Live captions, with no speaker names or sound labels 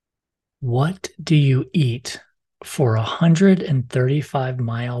What do you eat for a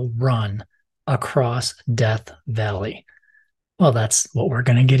 135-mile run across Death Valley? Well, that's what we're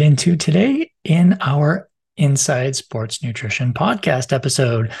going to get into today in our Inside Sports Nutrition Podcast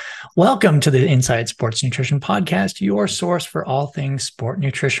episode. Welcome to the Inside Sports Nutrition Podcast, your source for all things sport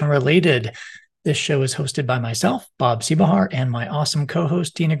nutrition related. This show is hosted by myself, Bob Siebehar, and my awesome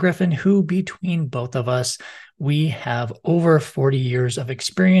co-host, Dina Griffin, who between both of us, we have over 40 years of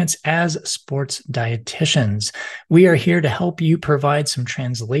experience as sports dietitians. We are here to help you provide some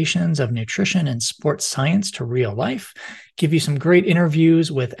translations of nutrition and sports science to real life, give you some great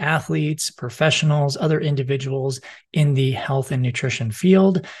interviews with athletes, professionals, other individuals in the health and nutrition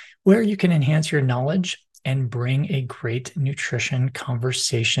field, where you can enhance your knowledge and bring a great nutrition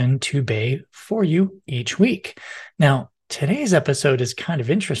conversation to bay for you each week. Now, today's episode is kind of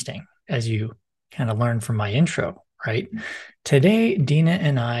interesting, as you kind of learned from my intro, right? Today, Dina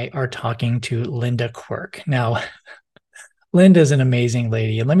and I are talking to Linda Quirk. Now, Linda's an amazing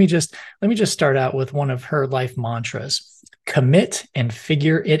lady, and let me just start out with one of her life mantras: commit and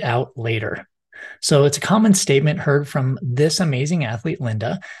figure it out later. So it's a common statement heard from this amazing athlete,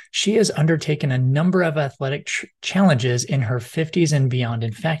 Linda. She has undertaken a number of athletic challenges in her 50s and beyond.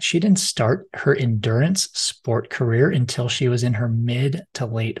 In fact, she didn't start her endurance sport career until she was in her mid to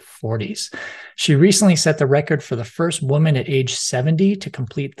late 40s. She recently set the record for the first woman at age 70 to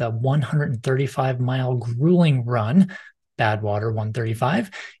complete the 135-mile grueling run, Badwater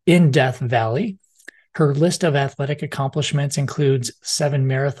 135, in Death Valley. Her list of athletic accomplishments includes 7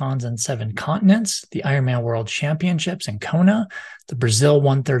 marathons on 7 continents, the Ironman World Championships in Kona, the Brazil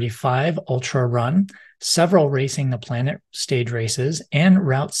 135 Ultra Run, several Racing the Planet stage races, and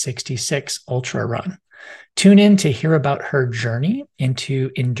Route 66 Ultra Run. Tune in to hear about her journey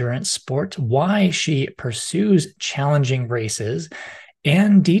into endurance sport, why she pursues challenging races,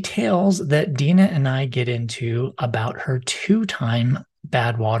 and details that Dina and I get into about her 2-time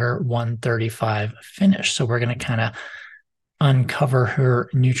Badwater 135 finish. So we're going to kind of uncover her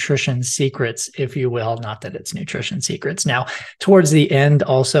nutrition secrets, if you will. Not that it's nutrition secrets. Now, towards the end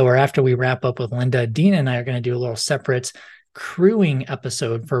also, or after we wrap up with Linda, Dina and I are going to do a little separate crewing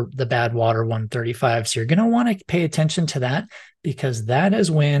episode for the Badwater 135. So you're going to want to pay attention to that, because that is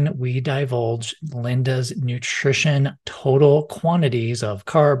when we divulge Linda's nutrition total quantities of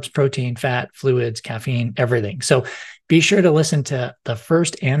carbs, protein, fat, fluids, caffeine, everything. So be sure to listen to the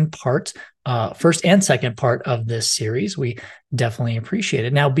first and second part of this series. We definitely appreciate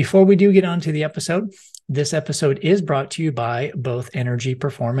it. Now, before we do get on to the episode, this episode is brought to you by both Energy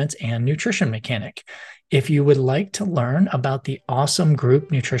Performance and Nutrition Mechanic. If you would like to learn about the awesome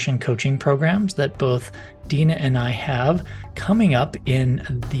group nutrition coaching programs that both Dina and I have coming up in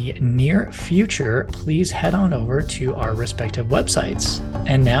the near future, please head on over to our respective websites.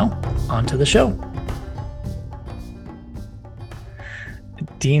 And now, on to the show.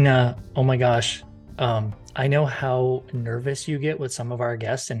 Dina, oh my gosh. I know how nervous you get with some of our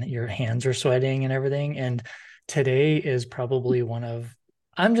guests and your hands are sweating and everything. And today is probably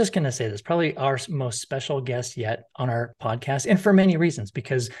I'm just going to say this, probably our most special guest yet on our podcast. And for many reasons,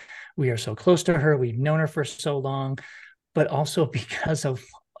 because we are so close to her. We've known her for so long, but also because of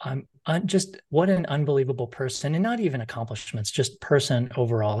just what an unbelievable person, and not even accomplishments, just person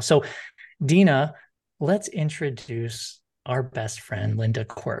overall. So Dina, let's introduce our best friend, Linda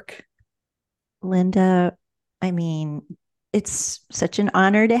Quirk. Linda, I mean, it's such an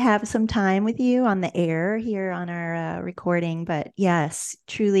honor to have some time with you on the air here on our recording. But yes,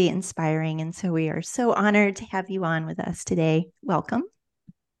 truly inspiring. And so we are so honored to have you on with us today. Welcome.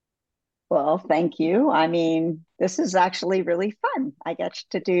 Well, thank you. I mean, this is actually really fun. I get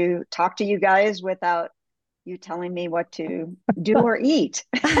to talk to you guys without you telling me what to do or eat.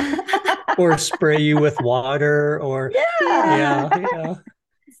 Or spray you with water, or yeah.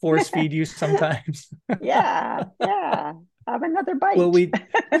 force feed you sometimes. yeah. Have another bite. Well,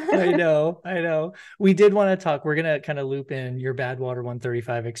 I know. We did want to talk. We're going to kind of loop in your Badwater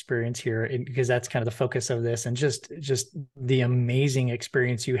 135 experience here, because that's kind of the focus of this, and just the amazing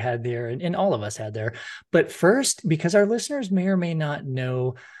experience you had there, and all of us had there. But first, because our listeners may or may not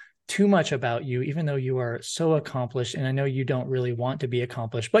know too much about you, even though you are so accomplished, and I know you don't really want to be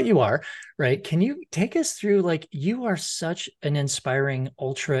accomplished, but you are, right? Can you take us through, like, you are such an inspiring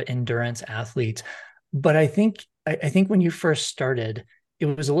ultra endurance athlete, but I think when you first started, it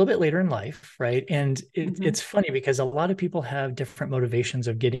was a little bit later in life, right? And it's funny because a lot of people have different motivations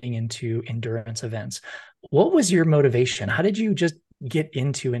of getting into endurance events. What was your motivation? How did you just get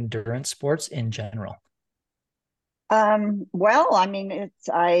into endurance sports in general? Well, I mean,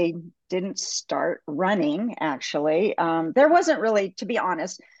 I didn't start running actually. There wasn't really, to be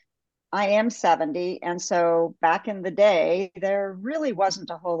honest, I am 70. And so back in the day, there really wasn't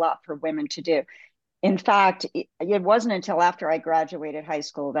a whole lot for women to do. In fact, it wasn't until after I graduated high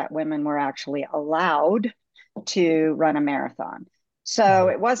school that women were actually allowed to run a marathon. So Oh,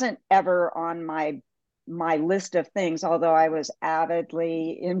 it wasn't ever on my list of things, although I was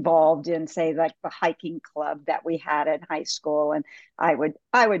avidly involved in, say, like the hiking club that we had in high school, and I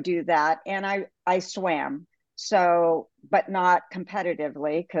would do that, and I swam. So, but not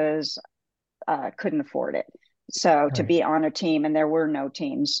competitively because couldn't afford it. So to right. be on a team, and there were no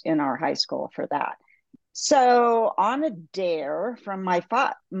teams in our high school for that. So on a dare from my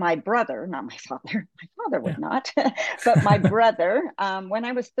brother, not my father, my father would Yeah. not, but my brother, when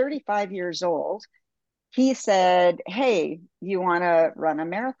I was 35 years old, he said, "Hey, you want to run a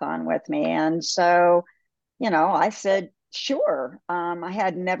marathon with me?" And so, I said, "Sure." I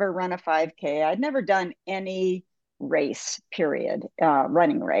had never run a 5K. I'd never done any race, period,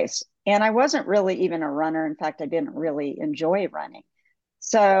 running race. And I wasn't really even a runner. In fact, I didn't really enjoy running.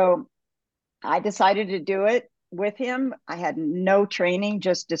 So I decided to do it with him. I had no training,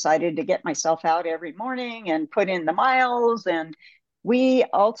 just decided to get myself out every morning and put in the miles. And we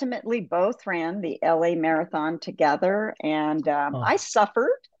ultimately both ran the LA Marathon together. And I Oh.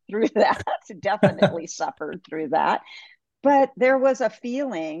 suffered through that, definitely suffered through that. But there was a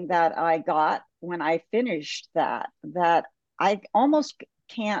feeling that I got when I finished that I almost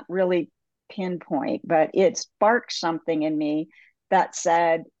can't really pinpoint, but it sparked something in me that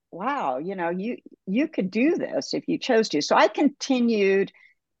said, wow, you could do this if you chose to. So I continued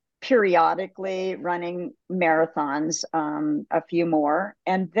periodically running marathons, a few more.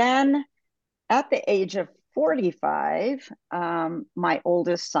 And then at the age of 45, my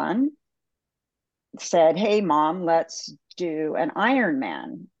oldest son said, "Hey, mom, let's do an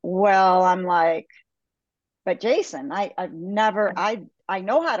Ironman." Well, I'm like, but Jason, I've never, I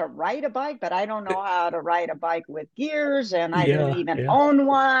know how to ride a bike, but I don't know how to ride a bike with gears, and I didn't Yeah, even yeah. own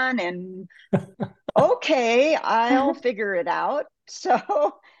one. And okay, I'll figure it out. So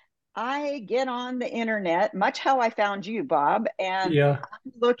I get on the internet, much how I found you, Bob, and Yeah,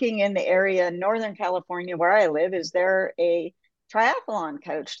 I'm looking in the area in Northern California where I live. Is there a triathlon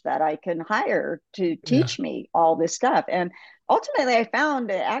coach that I can hire to yeah, teach me all this stuff? And ultimately, I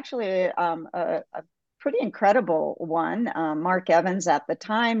found actually a pretty incredible one. Mark Evans at the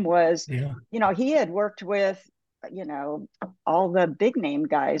time was, yeah. he had worked with, you know, all the big name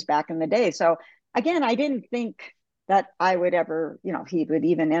guys back in the day. So again, I didn't think that I would ever, he would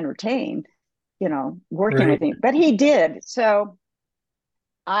even entertain, working with Right. me, but he did. So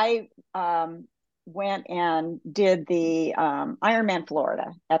I went and did the Ironman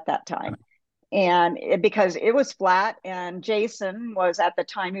Florida at that time. And because it was flat, and Jason was at the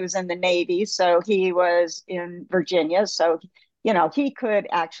time, he was in the Navy. So he was in Virginia. So, he could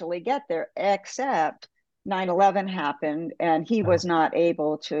actually get there, except 9/11 happened and he was Oh, not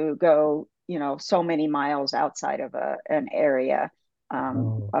able to go, so many miles outside of an area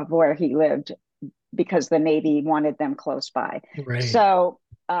oh, of where he lived because the Navy wanted them close by. right. So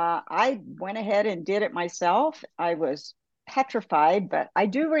I went ahead and did it myself. I was petrified, but I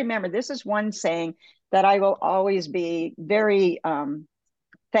do remember this is one saying that I will always be very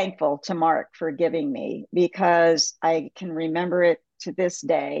thankful to Mark for giving me because I can remember it to this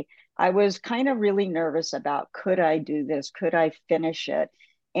day. I was kind of really nervous about could I do this? Could I finish it?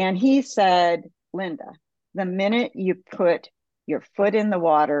 And he said, "Linda, the minute you put your foot in the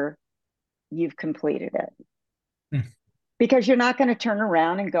water, you've completed it Mm. because you're not going to turn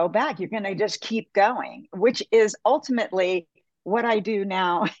around and go back. You're going to just keep going," which is ultimately what I do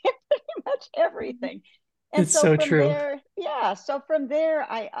now in pretty much everything. And It's so so from true. there, yeah, so from there,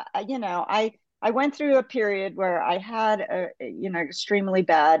 I went through a period where I had a, extremely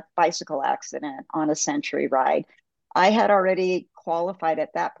bad bicycle accident on a Century ride. I had already qualified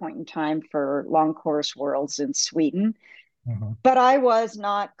at that point in time for long course worlds in Sweden, Mhm. but I was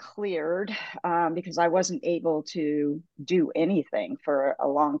not cleared because I wasn't able to do anything for a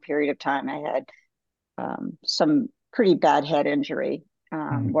long period of time. I had some pretty bad head injury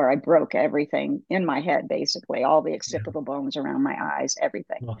Mm. where I broke everything in my head, basically, all the Yeah. occipital bones around my eyes,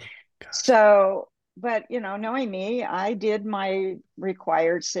 everything. Oh, gosh. So, but knowing me, I did my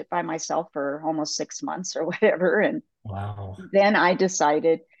required sit by myself for almost 6 months or whatever. And Wow. then I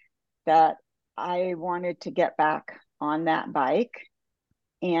decided that I wanted to get back on that bike.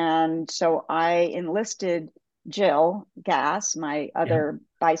 And so I enlisted Jill Gass, my Yeah. other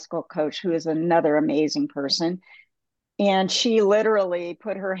bicycle coach, who is another amazing person. And she literally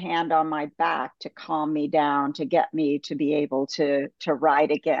put her hand on my back to calm me down, to get me to be able to ride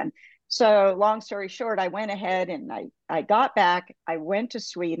again. So long story short, I went ahead and I got back. I went to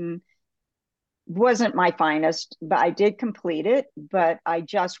Sweden. wasn't my finest, but I did complete it, but I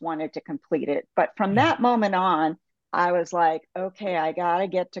just wanted to complete it. But from Yeah. that moment on, I was like, okay, I got to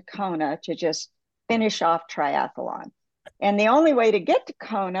get to Kona to just finish off triathlon. And the only way to get to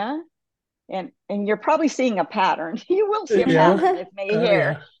Kona, and you're probably seeing a pattern. You will see a Yeah. pattern with me Oh,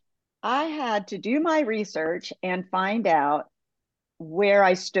 here. yeah. I had to do my research and find out where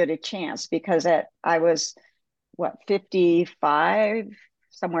I stood a chance because I was what 55,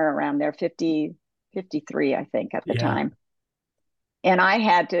 somewhere around there, 50, 53, I think at the Yeah. time. And I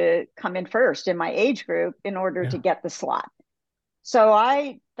had to come in first in my age group in order to Yeah. get the slot. So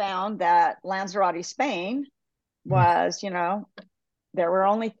I found that Lanzarote, Spain Mm. was, there were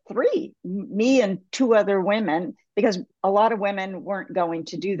only three, me and two other women, because a lot of women weren't going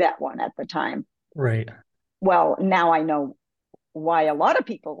to do that one at the time. Right. Well, now I know why a lot of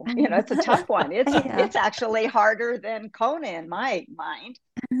people, it's a tough one. Yeah. It's actually harder than Kona in my mind.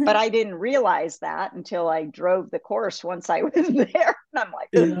 But I didn't realize that until I drove the course once I was there. And I'm like,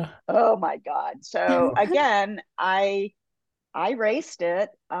 Yeah. oh my God. So again, I raced it.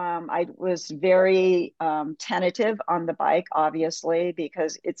 I was very tentative on the bike, obviously,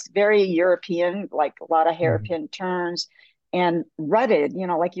 because it's very European, like a lot of Mm. hairpin turns and rutted,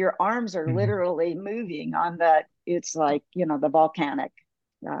 like your arms are Mm. literally moving on the, it's like, the volcanic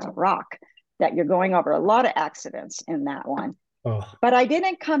rock that you're going over. A lot of accidents in that one. Oh, But I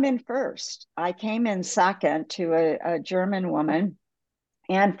didn't come in first. I came in second to a German woman,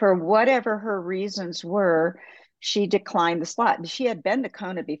 and for whatever her reasons were, she declined the slot. She had been to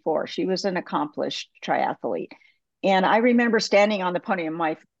Kona before. She was an accomplished triathlete. And I remember standing on the podium,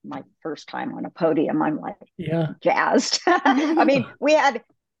 my first time on a podium. I'm like yeah. jazzed. I mean,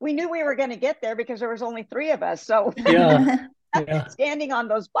 we knew we were going to get there because there was only three of us. So Yeah. Yeah. standing on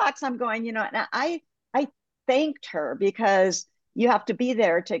those blocks, I'm going, and I thanked her because you have to be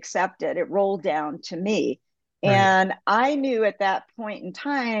there to accept it. It rolled down to me. Right. And I knew at that point in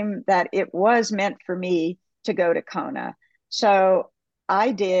time that it was meant for me to go to Kona. So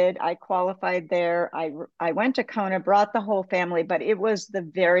I did. I qualified there. I went to Kona, brought the whole family, but it was the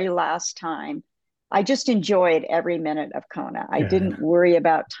very last time. I just enjoyed every minute of Kona. I Good. didn't worry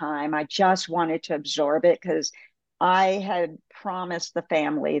about time. I just wanted to absorb it because I had promised the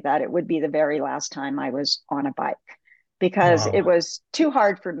family that it would be the very last time I was on a bike because it Wow. was too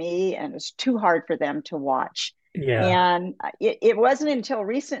hard for me and it was too hard for them to watch. Yeah. And it wasn't until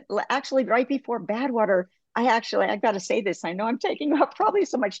recent, actually, right before Badwater, I got to say this. I know I'm taking up probably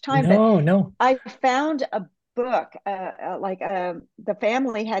so much time, but No, no. I found a book, the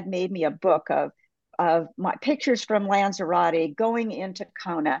family had made me a book of my pictures from Lanzarote going into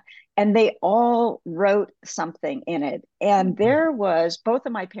Kona, and they all wrote something in it. And Mm. there was both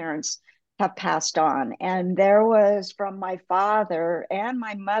of my parents have passed on, and there was from my father and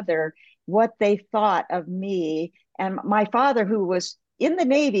my mother what they thought of me. And my father, who was in the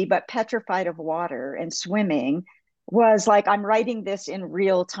Navy but petrified of water and swimming, was like, I'm writing this in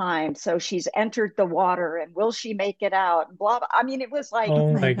real time. So she's entered the water and will she make it out? Blah, blah. I mean, it was like Oh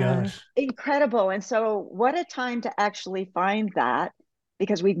Oh my my gosh. gosh. incredible. And so what a time to actually find that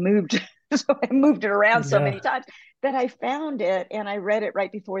because we've moved, so I moved it around so many Yeah. times that I found it and I read it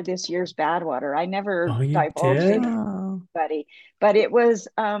right before this year's Badwater. I never Oh, you divulged it did? to Oh. anybody, but it was,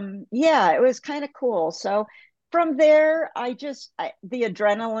 yeah, it was kind of cool. So from there, the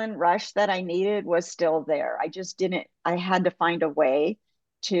adrenaline rush that I needed was still there. I just didn't, I had to find a way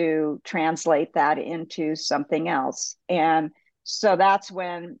to translate that into something else. And so that's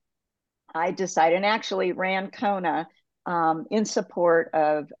when I decided and actually ran Kona in support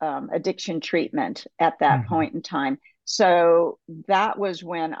of addiction treatment at that Mhm. point in time. So that was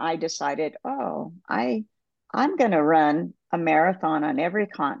when I decided, oh, I'm going to run a marathon on every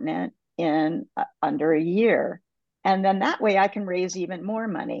continent in under a year, and then that way I can raise even more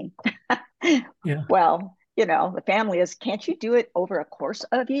money. Yeah. Well, the family is, can't you do it over a course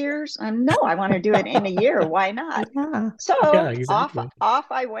of years? No, I want to do it in a year. Why not? Yeah. Yeah, So exactly. off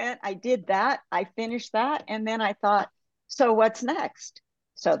I went. I did that. I finished that. And then I thought, so what's next?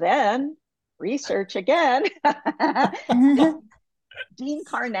 So then research again. Dean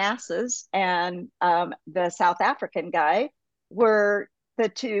Karnassus and the South African guy were the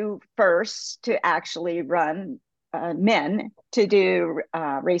two first to actually run men to do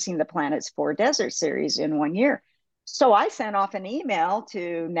Racing the Planet's Four Desert Series in 1 year. So I sent off an email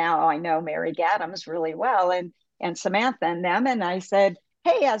to, now I know Mary Gaddams really well, and Samantha and them, and I said,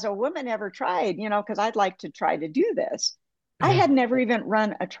 hey, has a woman ever tried, because I'd like to try to do this. I Yeah. had never even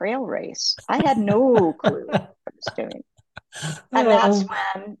run a trail race. I had no clue what I was doing. And that's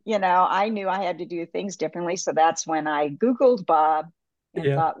Oh, when, I knew I had to do things differently. So that's when I Googled Bob. and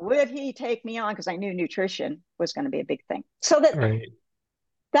Yeah. thought, would he take me on? Because I knew nutrition was going to be a big thing. So Right.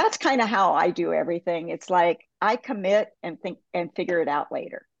 that's kind of how I do everything. It's like I commit and think and figure it out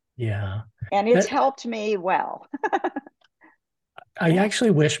later. Yeah. And it's That helped me well. I Yeah.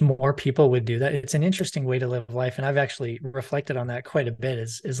 actually wish more people would do that. It's an interesting way to live life. And I've actually reflected on that quite a bit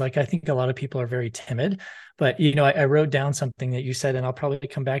is like, I think a lot of people are very timid, but I wrote down something that you said, and I'll probably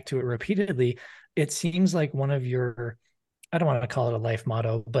come back to it repeatedly. It seems like one of your, I don't want to call it a life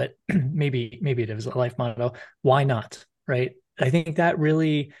motto, but maybe it is a life motto. Why not? Right. I think that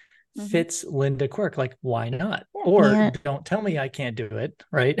really Mm-hmm. fits Linda Quirk. Like, why not? Yeah. Or And don't tell me I can't do it.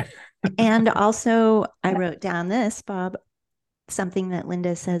 Right. and also I wrote down this, Bob, something that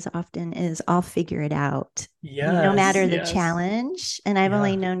Linda says often is I'll figure it out. No Yes. matter the Yes. challenge. And I've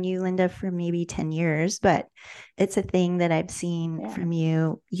only Yeah. known you, Linda, for maybe 10 years, but it's a thing that I've seen Yeah. from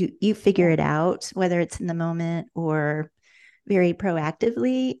you. You figure Yeah. it out, whether it's in the moment or very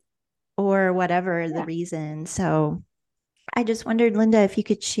proactively or whatever the Yeah. reason. So I just wondered, Linda, if you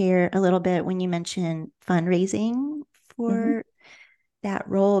could share a little bit when you mentioned fundraising Mm-hmm. for that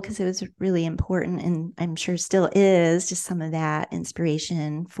role, because it was really important and I'm sure still is, just some of that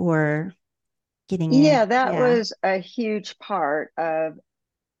inspiration for getting in. Yeah, that Yeah. was a huge part of,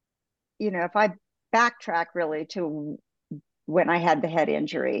 if I backtrack really to when I had the head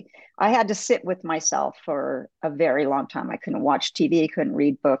injury, I had to sit with myself for a very long time. I couldn't watch TV, couldn't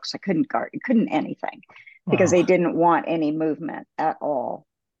read books, I couldn't garden, couldn't anything because they Wow. didn't want any movement at all,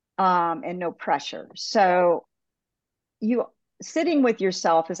 and no pressure. So you sitting with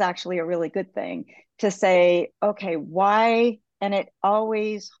yourself is actually a really good thing to say, okay, why? And it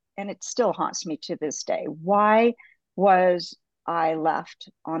still haunts me to this day. Why was I left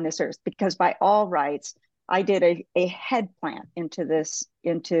on this earth? Because by all rights, I did a head plant into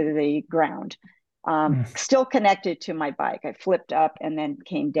the ground, Mm, still connected to my bike. I flipped up and then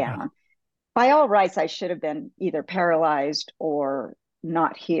came yeah. down. By all rights, I should have been either paralyzed or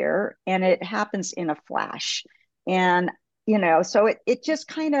not here. And it happens in a flash. And, so it just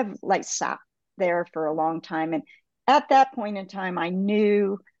kind of like sat there for a long time. And at that point in time, I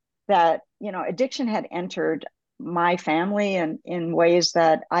knew that, addiction had entered my family and in ways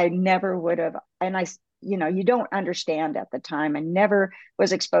that I never would have. And you don't understand at the time. I never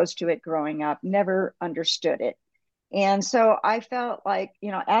was exposed to it growing up, never understood it. And so I felt like,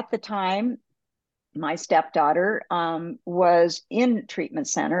 at the time, my stepdaughter was in treatment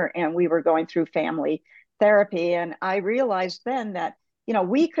center and we were going through family therapy. And I realized then that,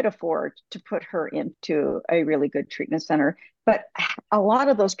 we could afford to put her into a really good treatment center. But a lot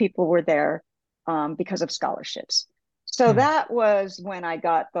of those people were there because of scholarships. So Mm, that was when I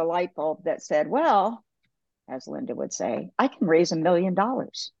got the light bulb that said, well, as Linda would say, I can raise $1 million by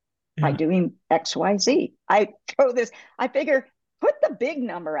yeah. doing XYZ. I figure put the big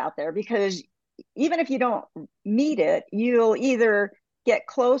number out there because even if you don't meet it, you'll either get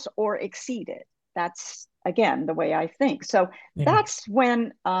close or exceed it. That's again the way I think. So Yeah. that's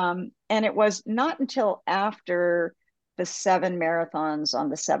when, and it was not until after the 7 marathons on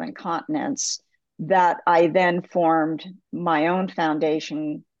the 7 continents that I then formed my own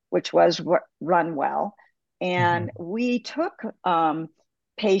foundation, which was Run Well, Mhm. and we took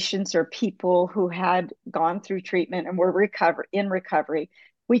patients or people who had gone through treatment and were in recovery.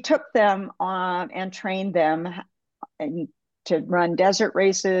 We took them on and trained them and to run desert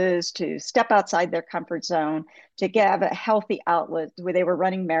races, to step outside their comfort zone, to have a healthy outlet where they were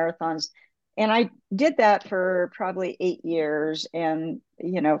running marathons. And I did that for probably 8 years and,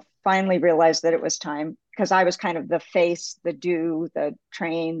 finally realized that it was time because I was kind of the face, the do, the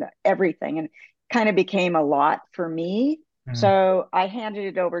train, the everything, and kind of became a lot for me. Mm, So I handed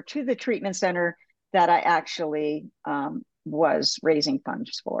it over to the treatment center that I actually was raising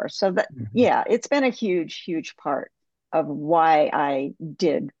funds for. So that, mhm. yeah, it's been a huge, huge part of why I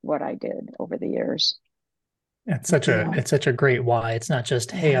did what I did over the years. Yeah. It's such a great why. It's not just,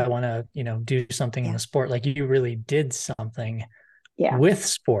 hey, Yeah. I want to, do something in Yeah. the sport. Like you really did something Yeah, with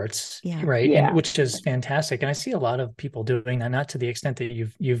sports, Yeah. right? And yeah, which is fantastic. And I see a lot of people doing that, not to the extent that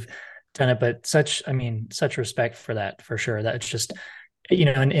you've done it, but such respect for that for sure. That's just,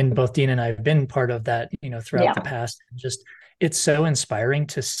 and both Dean and I have been part of that, throughout the yeah, past. Just it's so inspiring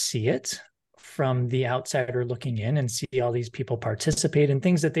to see it from the outsider looking in and see all these people participate in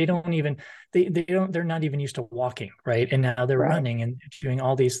things that they don't even they're not even used to walking, right? And now they're right. running and doing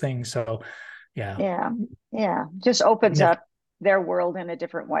all these things. So yeah, Yeah, yeah. Just I've opens never up their world in a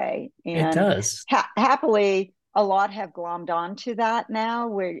different way. it And does. happily, a lot have glommed onto that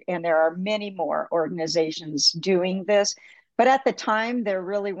now, and there are many more organizations doing this. But at the time, there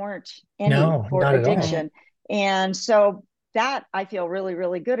really weren't any No, for not at all. Right. addiction. And so that I feel really,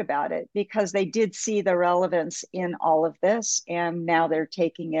 really good about it, because they did see the relevance in all of this, and now they're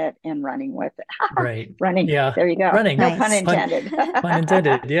taking it and running with it. Right. Running. Yeah. There you go. Running. No pun Nice. Pun intended. pun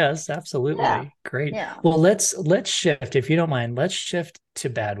intended. Yes, Yeah. absolutely. Great. Yeah. Well, let's shift, if you don't mind. Let's shift to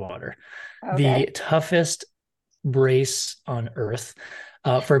Badwater, the Okay. toughest race on earth,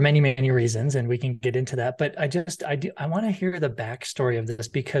 for many, many reasons, and we can get into that. But I want to hear the backstory of this,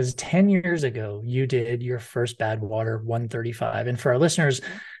 because 10 years ago you did your first Badwater 135. And for our listeners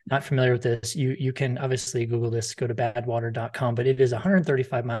not familiar with this, you can obviously Google this, go to badwater.com, but it is a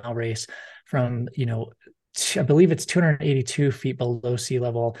 135-mile race from, I believe it's 282 feet below sea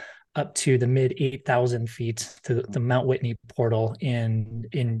level up to the mid 8,000 feet to the Mount Whitney portal.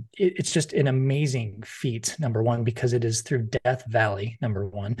 It's just an amazing feat, number one, because it is through Death Valley, number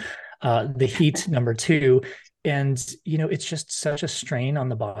one, the heat, number two, and it's just such a strain on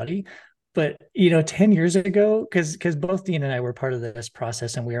the body. But 10 years ago, because both Dean and I were part of this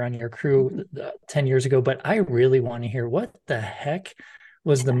process, and we were on your crew 10 years ago. But I really want to hear, what the heck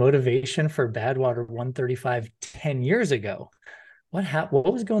was the motivation for Badwater 135 10 years ago?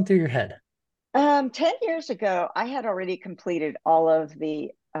 What was going through your head? 10 years ago, I had already completed all of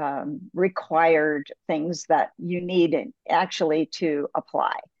the required things that you need actually to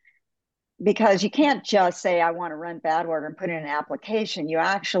apply. Because you can't just say, I want to run Badwater and put in an application. You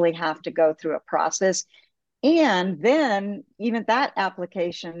actually have to go through a process. And then even that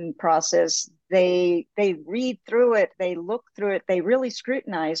application process, they read through it, they look through it, they really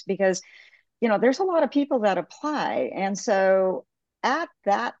scrutinize, because there's a lot of people that apply. And so at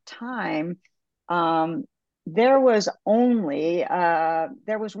that time, um, there was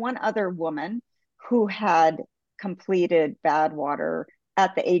one other woman who had completed Badwater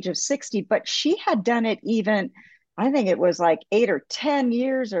at the age of 60, but she had done it even, I think it was like 8 or 10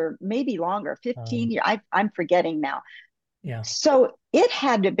 years, or maybe longer, 15 years. I'm forgetting now. Yeah. So it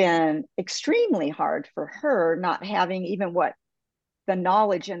had to have been extremely hard for her, not having even what the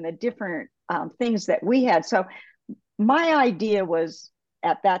knowledge and the different things that we had. So my idea was,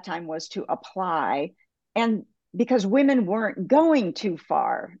 at that time, was to apply, and because women weren't going too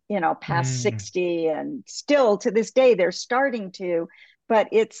far, past Mm. 60, and still to this day they're starting to, but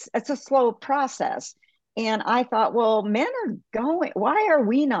it's a slow process. And I thought, well, men are going, why are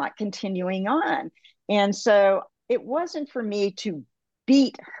we not continuing on? And so it wasn't for me to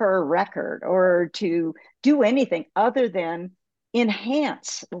beat her record or to do anything other than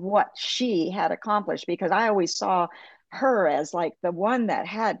enhance what she had accomplished, because I always saw her as like the one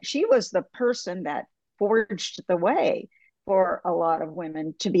that she was the person that forged the way for a lot of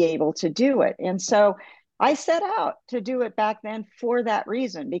women to be able to do it. And so I set out to do it back then for that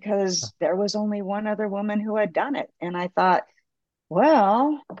reason, because there was only one other woman who had done it. And I thought,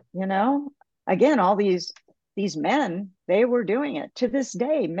 well, again, all these men, they were doing it. To this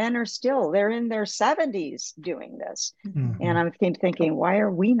day, men are still, they're in their 70s doing this. And Mm-hmm. I'm thinking, why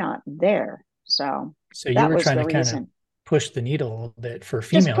are we not there? So So you that were was trying the to kind of reason. push the needle a little bit for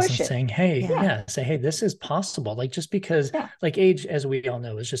Just females and push it. saying, hey, Yeah. Yeah. yeah, say, hey, this is possible. Like, just because, Yeah. like, age, as we all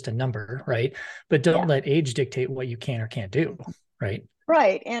know, is just a number, right? But don't Yeah. let age dictate what you can or can't do, right?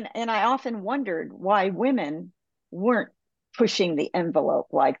 Right. And I often wondered why women weren't pushing the envelope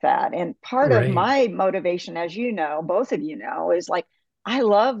like that. And part of Right. my motivation, as you know, both of you know, is like, I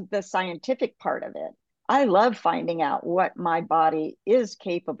love the scientific part of it. I love finding out what my body is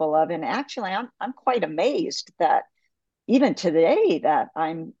capable of. And actually, I'm quite amazed that even today that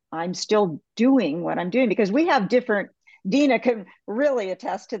I'm still doing what I'm doing, because we have different, Dina can really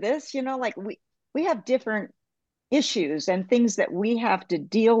attest to this, like we have different issues and things that we have to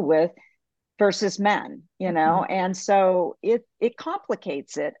deal with versus men, and so it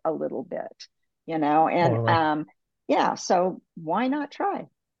complicates it a little bit, and Totally. yeah, so why not try?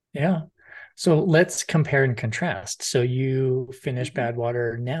 Yeah. So let's compare and contrast. So you finished Mm-hmm.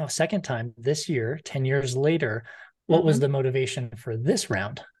 Badwater now, second time this year, 10 years later. What was Mm-hmm. the motivation for this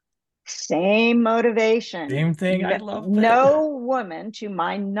round? Same motivation. Same thing. I No, love it. no woman, to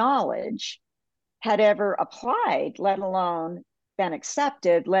my knowledge, had ever applied, let alone been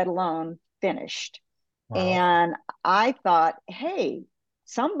accepted, let alone finished. Wow. And I thought, hey,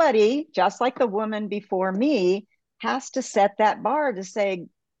 somebody, just like the woman before me, has to set that bar to say,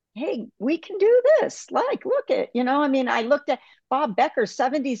 hey, we can do this. Like, look at, I mean, I looked at Bob Becker,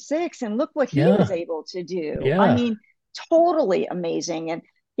 76, and look what he was Yeah. able to do. I Yeah. mean, totally amazing. And,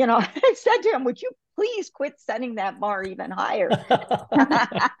 I said to him, would you please quit setting that bar even higher? Because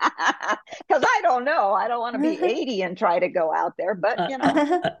I don't know. I don't want to be 80 and try to go out there, but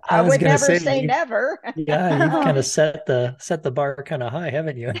I I was would gonna never say say never. yeah, you've kind of set the bar kind of high,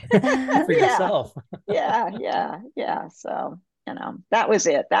 haven't you, for Yeah, yourself? yeah. So, that was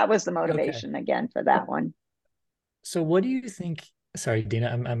it. That was the Okay. motivation again for that one. So what do you think? Sorry, Dina,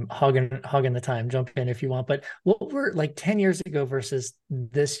 I'm hogging the time. Jump in if you want. But what were like 10 years ago versus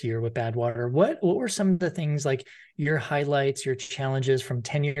this year with Badwater? What were some of the things like your highlights, your challenges from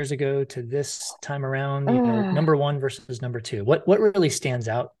 10 years ago to this time around, number one versus number two? What really stands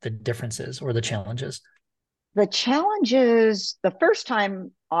out, the differences or the challenges? The challenges, the first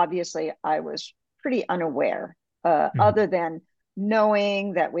time, obviously, I was pretty unaware, Mhm. other than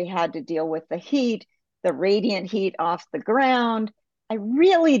knowing that we had to deal with the heat, the radiant heat off the ground. I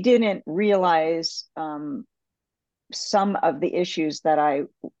really didn't realize some of the issues that I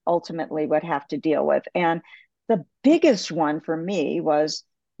ultimately would have to deal with. And the biggest one for me was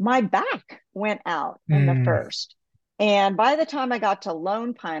my back went out in the Mm, first. And by the time I got to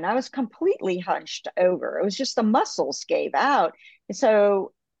Lone Pine, I was completely hunched over. It was just the muscles gave out.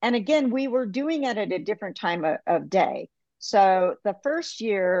 So, and again, we were doing it at a different time of day. So the first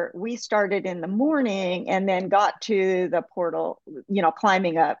year we started in the morning and then got to the portal,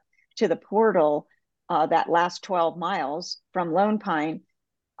 climbing up to the portal, that last 12 miles from Lone Pine,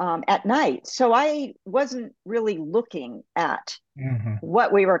 at night. So I wasn't really looking at mhm.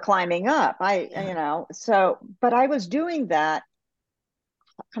 what we were climbing up. Yeah. But I was doing that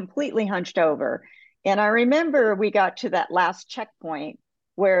completely hunched over. And I remember we got to that last checkpoint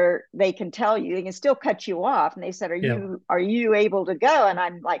where they can tell you, they can still cut you off. And they said, Yeah. are you able to go? And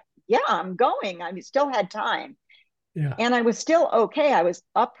I'm like, yeah, I'm going. I still had time. Yeah. And I was still okay. I was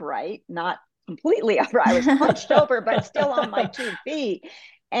upright, not completely upright. I was hunched over, but still on my 2 feet.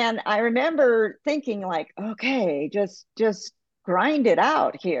 And I remember thinking, like, okay, just grind it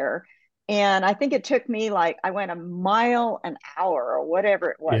out here. And I think it took me, like, I went a mile an hour or whatever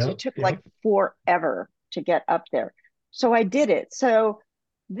it was. Yeah. It took Yeah. like forever to get up there. So I did it. So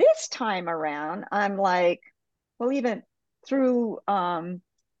this time around, I'm like, well, through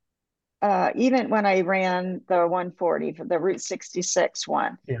even when I ran the 140 for the Route 66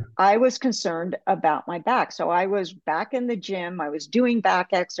 one, Yeah. I was concerned about my back. So I was back in the gym, I was doing back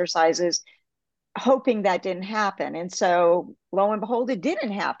exercises, hoping that didn't happen. And so lo and behold, it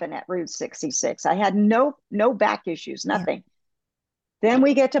didn't happen at Route 66. I had no back issues, Yeah. nothing. Then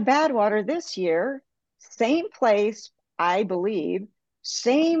we get to Badwater this year, same place, I believe,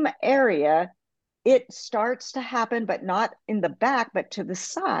 same area. It starts to happen, but not in the back, but to the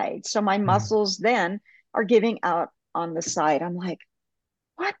side. So my Mm. muscles then are giving out on the side. I'm like,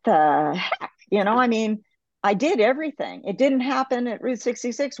 what the heck? I mean, I did everything. It didn't happen at Route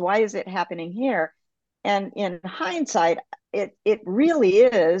 66. Why is it happening here? And in hindsight, it really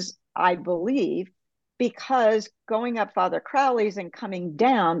is, I believe, because going up Father Crowley's and coming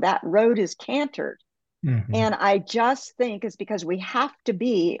down, that road is cantered. Mhm. And I just think it's because we have to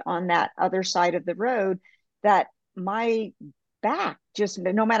be on that other side of the road that my back, just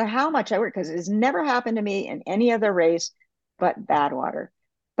no matter how much I work, because it's never happened to me in any other race but Badwater.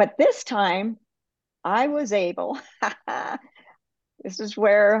 But this time I was able, this is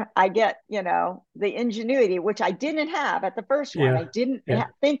where I get, the ingenuity, which I didn't have at the first one. I Yeah. didn't Yeah.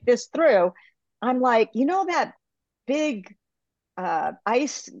 think this through. I'm like, that big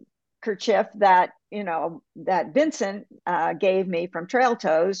ice kerchief that Vincent gave me from Trail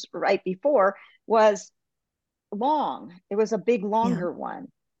Toes right before was long. It was a big, Yeah. longer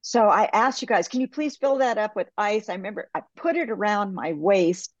one. So I asked you guys, can you please fill that up with ice? I remember I put it around my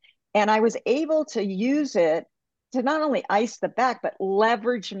waist and I was able to use it to not only ice the back, but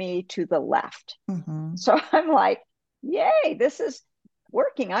leverage me to the left. Hmm. So I'm like, yay, this is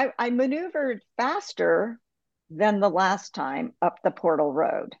working. I maneuvered faster than the last time up the Portal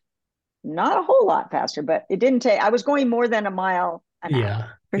Road. Not a whole lot faster, but it didn't take, I was going more than a mile an hour. Yeah.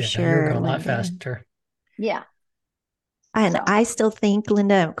 For Yeah. You're sure, going a lot Linda. faster. Yeah. And So, I still think,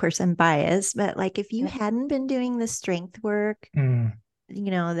 Linda, of course, I'm biased, but like if you hadn't been doing the strength work, Mm.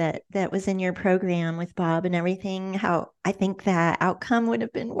 that was in your program with Bob and everything, how I think that outcome would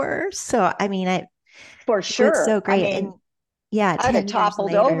have been worse. So I mean, for it was so sure. I great. mean, And yeah, I'd have 10 years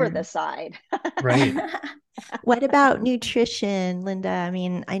toppled over later. the side. Right. What about nutrition, Linda? I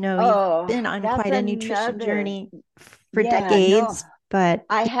mean, I know you've Oh, been on that's quite a nutrition another. journey for Yeah, no, decades, but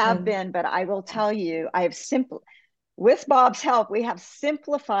I have been, but I will tell you, I have with Bob's help, we have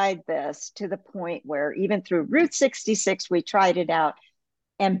simplified this to the point where even through Route 66, we tried it out.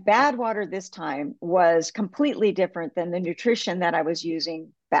 And Badwater this time was completely different than the nutrition that I was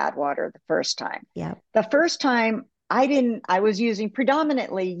using Badwater the first time. yeah. The first time I was using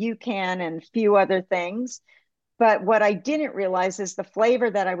predominantly UCAN and a few other things. But what I didn't realize is the flavor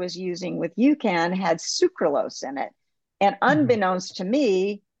that I was using with UCAN had sucralose in it. And Mhm. unbeknownst to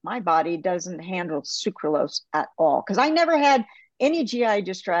me, my body doesn't handle sucralose at all because I never had any GI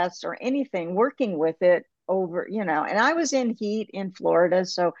distress or anything working with it over, and I was in heat in Florida.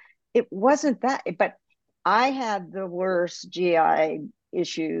 So it wasn't that, but I had the worst GI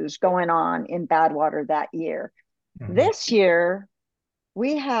issues going on in Badwater that year. Mhm. This year,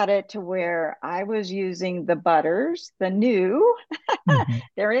 we had it to where I was using the butters, the new, Mhm.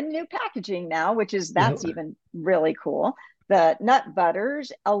 they're in new packaging now, Yep. that's even really cool. The nut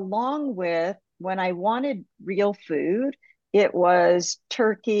butters, along with when I wanted real food, it was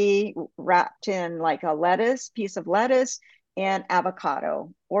turkey wrapped in like a piece of lettuce, and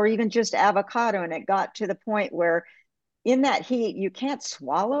avocado, or even just avocado. And it got to the point where in that heat, you can't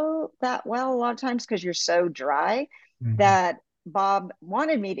swallow that well a lot of times because you're so dry Mhm. that Bob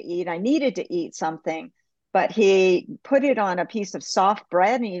wanted me to eat. I needed to eat something, but he put it on a piece of soft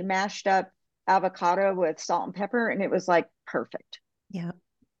bread and he mashed up avocado with salt and pepper, and it was like perfect. Yeah.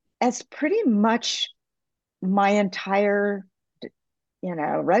 It's pretty much my entire,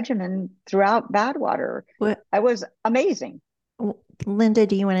 regimen throughout Badwater. What, I was amazing. Linda,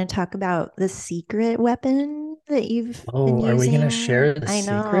 do you want to talk about the secret weapon that you've been Oh, are we going to using? share the I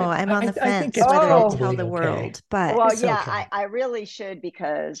know secret? I'm on the I think fence it's whether to tell Oh, probably the okay. world, but well, It's yeah, okay. I really should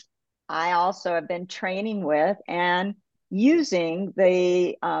because I also have been training with and using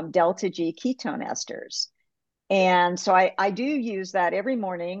the Delta G ketone esters. And so I do use that every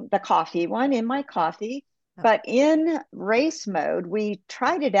morning, the coffee one in my coffee. oh, But in race mode, we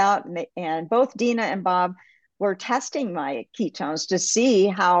tried it out, and both Dina and Bob were testing my ketones to see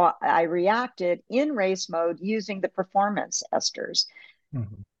how I reacted in race mode using the performance esters.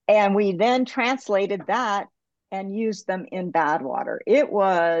 Mhm. And we then translated that and used them in Badwater.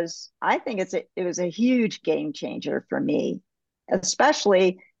 I think it was a huge game changer for me,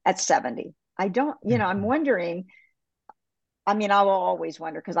 especially at 70. I don't, I'm Mhm. wondering, I mean, I will always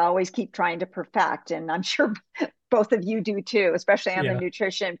wonder because I always keep trying to perfect. And I'm sure both of you do too, especially on the Yeah.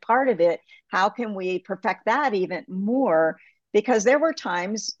 nutrition part of it. How can we perfect that even more? Because there were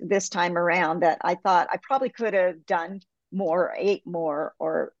times this time around that I thought I probably could have done more, ate more,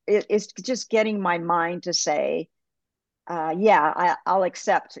 or it's just getting my mind to say, yeah, I'll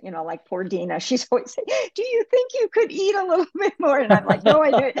accept, like poor Dina. She's always saying, do you think you could eat a little bit more? And I'm like, no,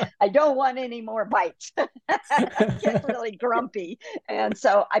 I do. I don't want any more bites. I get really grumpy. And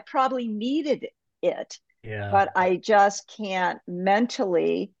so I probably needed it, Yeah. but I just can't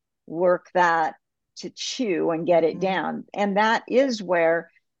mentally work that to chew and get it mhm. down. And that is where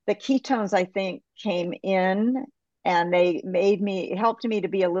the ketones, I think, came in, and they helped me to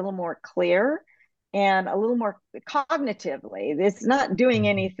be a little more clear and a little more cognitively. It's not doing Mhm.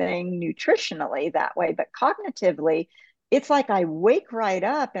 anything nutritionally that way, but cognitively, it's like I wake right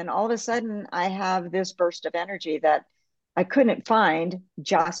up and all of a sudden I have this burst of energy that I couldn't find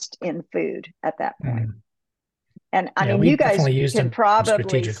just in food at that point. Mhm. And I Yeah, mean, we you guys definitely used can them probably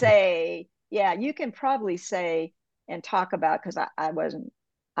strategically. say, yeah, you can probably say and talk about, because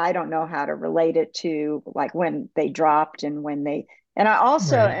I don't know how to relate it to like when they dropped and and I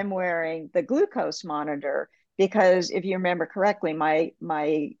also Right. am wearing the glucose monitor because if you remember correctly, my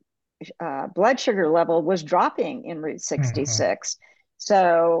blood sugar level was dropping in Route Mhm. 66.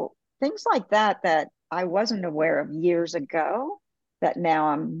 So things like that I wasn't aware of years ago that now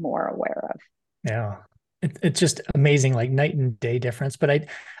I'm more aware of. Yeah. It's just amazing, like night and day difference. But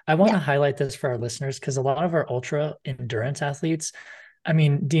I want Yeah. to highlight this for our listeners because a lot of our ultra endurance athletes, I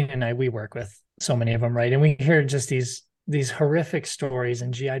mean, Dean and I, we work with so many of them, right? And we hear just these horrific stories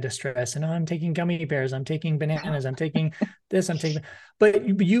and GI distress. And oh, I'm taking gummy bears, I'm taking bananas, I'm taking this, I'm taking.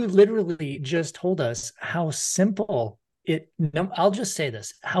 But you literally just told us how simple it. No, I'll just say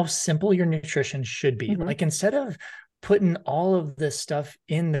this: how simple your nutrition should be. Mm-hmm. Like instead of putting all of this stuff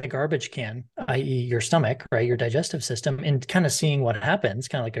in the garbage can, i.e., your stomach, right, your digestive system, and kind of seeing what happens,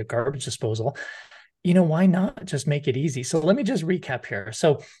 kind of like a garbage disposal, why not just make it easy? So let me just recap here.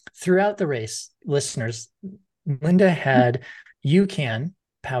 So throughout the race, listeners, Linda had UCAN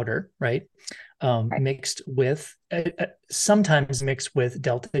powder, right? Right. Mixed with sometimes mixed with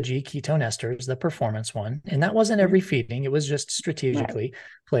delta G ketone esters, the performance one. And that wasn't Mm-hmm. every feeding, it was just Right. strategically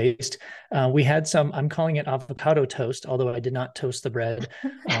placed. We had some, I'm calling it avocado toast, although I did not toast the bread.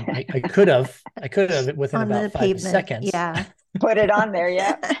 I could have within On the about five pavement. seconds. Yeah. Put it on there.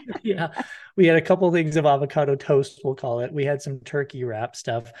 Yeah. Yeah, we had a couple of things of avocado toast, we'll call it. We had some turkey wrap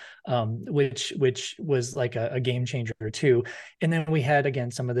stuff, which was like a game changer too. And then we had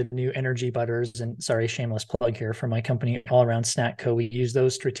again some of the new energy butters. And sorry, shameless plug here for my company, All Around Snack Co. We use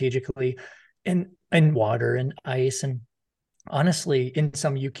those strategically, and water and ice. And honestly, in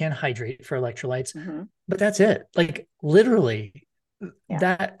some you can hydrate for electrolytes, Mm-hmm. but that's it. Like literally, Yeah.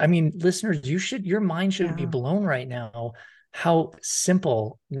 that I mean, listeners, your mind should be Yeah. blown right now how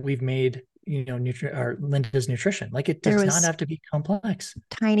simple we've made, or Linda's nutrition. Like it There does not was have to be complex.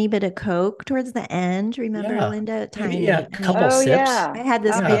 tiny bit of Coke towards the end. Remember, Yeah. Linda? Maybe, yeah, Tiny. a I couple mean, Oh sips. yeah. I had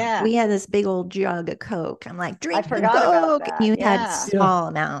this Oh Yeah. big, yeah. we had this big old jug of Coke. I'm like, I drink the forgot about Coke. And that. you had Yeah. Yeah. small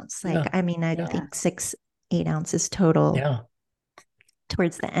amounts. Like, Yeah. I mean, I Yeah. Yeah. think 6, 8 ounces total Yeah.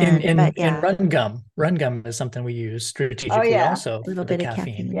 towards the And end. But and yeah, run gum is something we use Oh strategically yeah. also a little for the bit of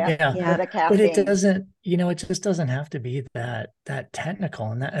caffeine. caffeine. Yeah. Yeah. For Yeah. the But it caffeine. doesn't, it just doesn't have to be that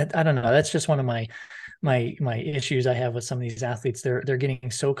technical. And that, I don't know, that's just one of my issues I have with some of these athletes. They're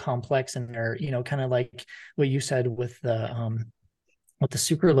getting so complex, and they're, kind of like what you said with the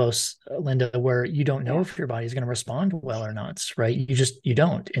sucralose, Linda, where you don't know Yeah. if your body's going to respond well or not, right? You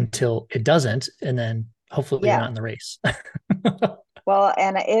don't until it doesn't, and then hopefully you're Yeah. not in the race. Well,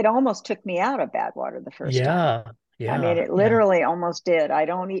 and it almost took me out of Badwater the first time. Yeah, I mean, yeah, it yeah. literally almost did. I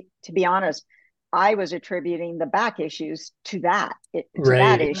don't eat, to be honest, I was attributing the back issues to that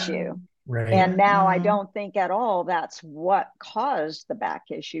Right, issue. right. And now I Mm-hmm. don't think at all that's what caused the back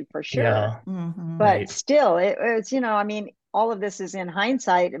issue for sure. Yeah, Mm-hmm. But right. still, it's, I mean, all of this is in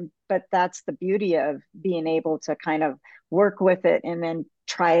hindsight, but that's the beauty of being able to kind of work with it and then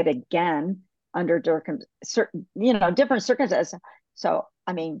try it again under certain, different circumstances. So,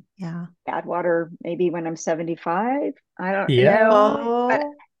 I mean, Yeah. Badwater, maybe when I'm 75, I don't Yeah, know, but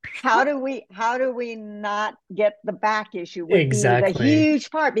Oh, how do we not get the back issue would be the exactly. huge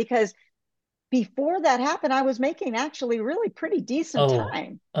part, because before that happened, I was making actually really pretty decent Oh,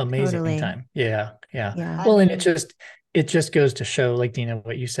 time. amazing totally. time. Yeah, yeah. Yeah. I Well, and mean, it just goes to show, like Dina,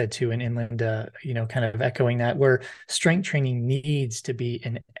 what you said too, and Linda, kind of echoing that, where strength training needs to be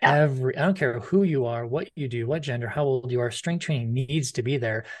in yeah, I don't care who you are, what you do, what gender, how old you are, strength training needs to be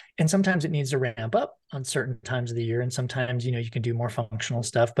there. And sometimes it needs to ramp up on certain times of the year. And sometimes, you can do more functional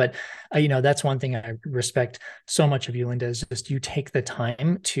stuff. But, that's one thing I respect so much of you, Linda, is just you take the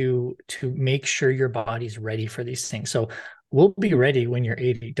time to make sure your body's ready for these things. So we'll be ready when you're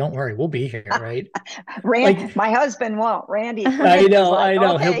 80. Don't worry, we'll be here, right? Like, My husband won't. Randy I is know, like, I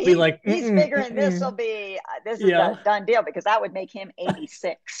know. He'll okay, be like, he's figuring this is yeah. a done deal, because that would make him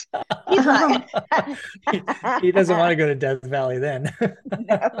 86. He's not. He doesn't want to go to Death Valley then.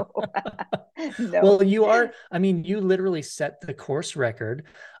 No, no. Well, I mean, you literally set the course record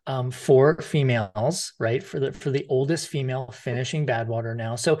for females, right? For the oldest female finishing Badwater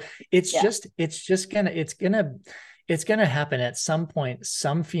now. So Yeah. it's gonna happen at some point.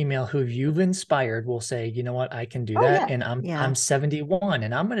 Some female who you've inspired will say, you know what, I can do Oh that. yeah. And I'm Yeah. I'm 71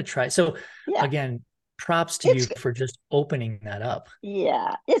 and I'm gonna try. So Yeah. again, props to you It's for just opening that up.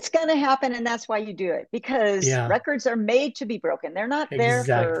 Yeah, it's going to happen. And that's why you do it, because Yeah, records are made to be broken. They're not there for,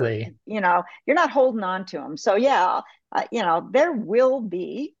 exactly. you're not holding on to them. So, yeah, there will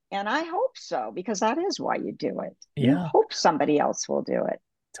be, and I hope so, because that is why you do it. You Yeah. hope somebody else will do it.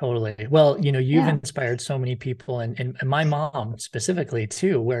 Totally. Well, you've Yeah. inspired so many people, and my mom specifically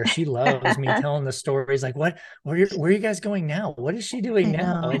too, where she loves me telling the stories like, where are you guys going now? What is she doing I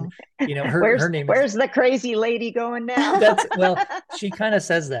now? And know. her name is Where's the crazy lady going now? well, she kind of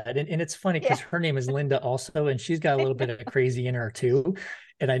says that. And it's funny Yeah. because her name is Linda also, and she's got a little bit of crazy in her too.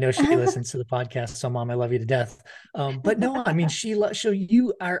 And I know she listens to the podcast. So mom, I love you to death. But no, I mean, so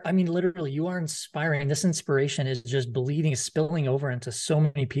you are, I mean, literally you are inspiring. This inspiration is just bleeding, spilling over into so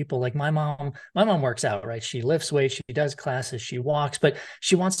many people. Like my mom works out, right? She lifts weights, she does classes, she walks, but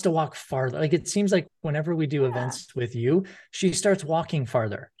she wants to walk farther. Like it seems like whenever we do Yeah. events with you, she starts walking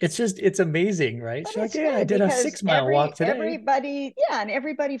farther. It's amazing, right? But She's like, it's yeah, I good did a because 6 mile walk today. everybody, yeah, and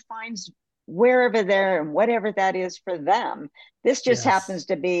everybody finds wherever they're and whatever that is for them. This just Yes. happens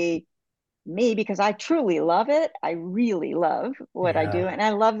to be me, because I truly love it. I really love what I do, Yeah. and I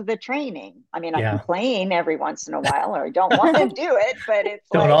love the training. I mean, I Yeah. complain every once in a while, or I don't want to do it, but it's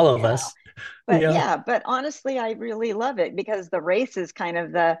Don't like, all of us. but Yeah. yeah, but honestly, I really love it, because the race is kind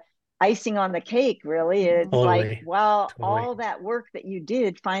of the icing on the cake, really. It's like, Totally. well, Totally. all that work that you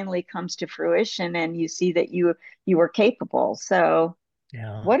did finally comes to fruition, and you see that you were capable. So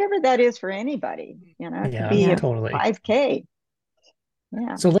Yeah. whatever that is for anybody, it could Yeah. be a Yeah. Totally. 5K.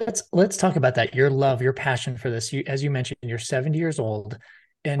 Yeah. So let's talk about that. Your love, your passion for this. As you mentioned, you're 70 years old.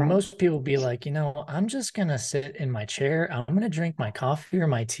 And Right. most people be like, I'm just going to sit in my chair. I'm going to drink my coffee or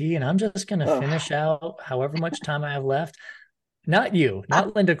my tea, and I'm just going to Ugh. finish out however much time I have left. Not you,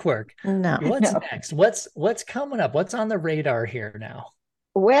 not Linda Quirk. No. What's No. next? What's coming up? What's on the radar here now?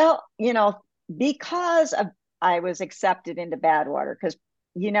 Well, because of, I was accepted into Badwater because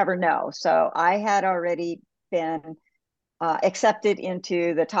you never know. So I had already been accepted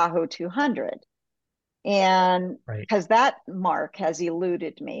into the Tahoe 200. And Right. because that mark has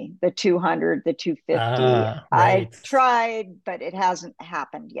eluded me, the 200, the 250. Ah, I've right. tried, but it hasn't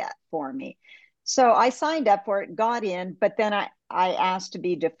happened yet for me. So I signed up for it, got in, but then I asked to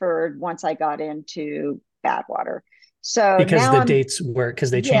be deferred once I got into Badwater. So Because now the I'm, dates were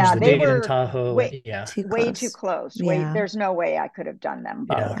because they changed yeah, the they date in were Tahoe. way, And yeah. Too way too close. close. Wait, Yeah. there's no way I could have done them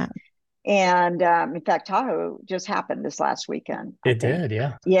both. Yeah. Yeah. And in fact, Tahoe just happened this last weekend, I It think. did.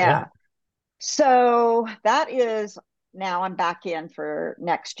 Yeah. Yeah. Yeah. So that is now I'm back in for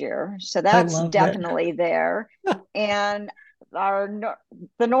next year. So I that's love it. definitely there. And our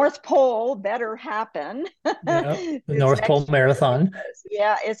the North Pole better happen. Yeah. The This North Pole next year Marathon. because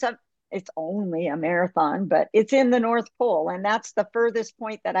yeah, it's only a marathon, but it's in the North Pole, and that's the furthest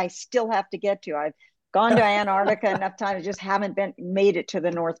point that I still have to get to. I've gone to Antarctica enough times, just haven't been made it to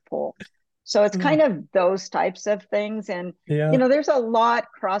the North Pole. So it's kind of those types of things. And Yeah. there's a lot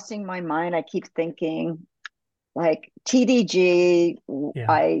crossing my mind. I keep thinking like TDG.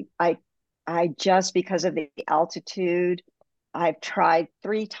 Yeah. I just because of the altitude, I've tried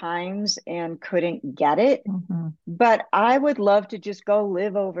 3 times and couldn't get it. Mhm. But I would love to just go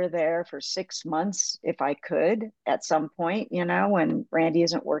live over there for 6 months if I could at some point, when Randy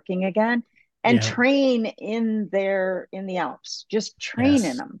isn't working again, and Yeah. train in there in the Alps, just train in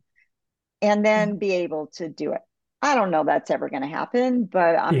Yes. them and then be able to do it. I don't know that's ever going to happen,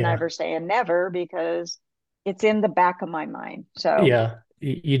 but I'm Yeah. never saying never because it's in the back of my mind. So Yeah.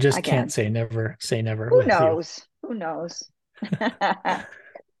 You just can't again, say never who with you. knows? Who knows?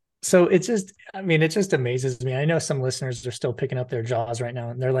 So it's just, I mean, it just amazes me. I know some listeners are still picking up their jaws right now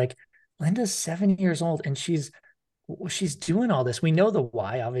and they're like, Linda's 7 years old and she's doing all this. We know the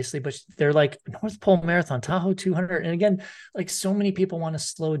why, obviously, but they're like North Pole Marathon, Tahoe 200. And again, like so many people want to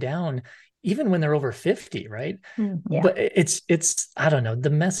slow down even when they're over 50, right? Mhm. Yeah. But it's I don't know,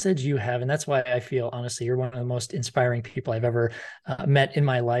 the message you have, and that's why I feel honestly you're one of the most inspiring people I've ever met in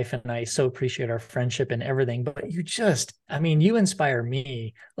my life, and I so appreciate our friendship and everything. But I mean, you inspire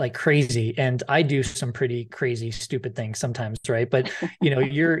me like crazy, and I do some pretty crazy, stupid things sometimes, right? But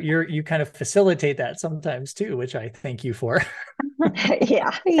you kind of facilitate that sometimes too, which I thank you for.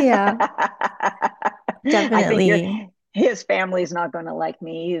 Yeah. Yeah, I think definitely. his family's not going to like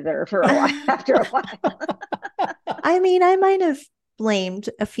me either for a while after a while. I mean, I might have blamed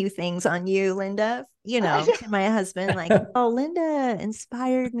a few things on you, Linda, to my husband, like, oh, Linda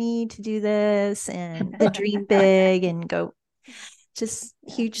inspired me to do this and the dream big and go, just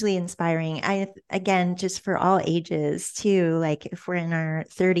hugely inspiring. Again, just for all ages too, like if we're in our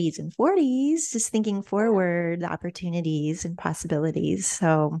 30s and 40s, just thinking forward, the opportunities and possibilities.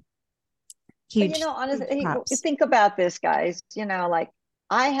 So But huge, huge honestly, props. think about this, guys. Like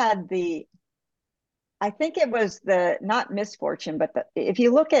I had I think it was the not misfortune, but if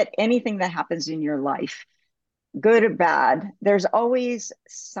you look at anything that happens in your life, good or bad, there's always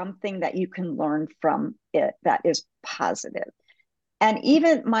something that you can learn from it that is positive. And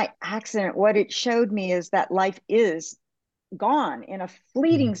even my accident, what it showed me is that life is gone in a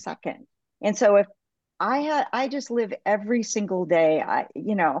fleeting second. And so if I just live every single day,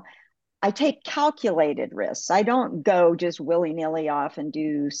 I take calculated risks. I don't go just willy nilly off and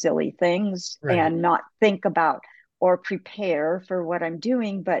do silly things Right. and not think about or prepare for what I'm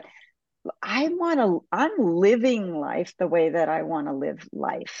doing. But I'm living life the way that I want to live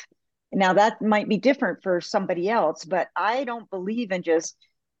life. Now, that might be different for somebody else, but I don't believe in just,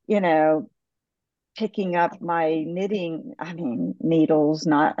 you know, picking up my knitting, I mean, needles,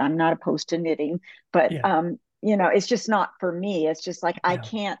 I'm not opposed to knitting, but, Yeah. it's just not for me. It's just like,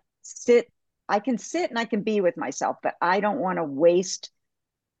 Yeah. I can sit and I can be with myself, but I don't want to waste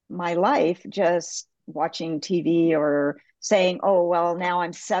my life just watching TV or saying, oh, well, now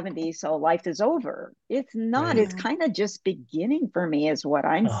I'm 70, so life is over. It's not, Right. it's Yeah. kind of just beginning for me, is what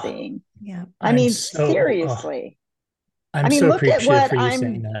I'm Oh, seeing. Yeah. I I'm mean, so oh, seriously. I I'm mean, so look at appreciative what for you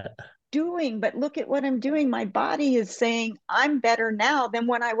saying I'm that. doing, but look at what I'm doing. My body is saying I'm better now than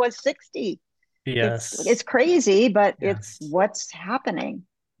when I was 60. It's Yes. crazy, but it's Yes. what's happening,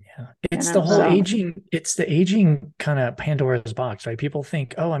 Yeah. It's the whole so it's the aging kind of Pandora's box, right? People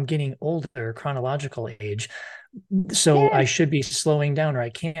think, oh, I'm getting older, chronological age. So Yeah, I should be slowing down, or I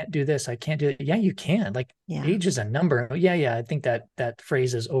can't do this. I can't do it. Yeah, you can. Like Yeah. age is a number. Yeah, yeah. I think that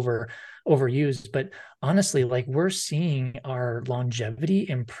phrase is overused, but honestly, like we're seeing our longevity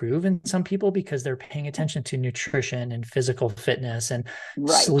improve in some people because they're paying attention to nutrition and physical fitness and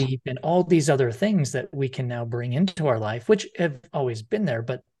right, sleep and all these other things that we can now bring into our life, which have always been there,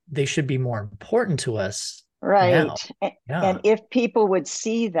 but they should be more important to us now. right. Yeah. And if people would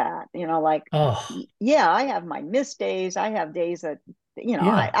see that, like, Oh, yeah, I have my missed days. I have days that,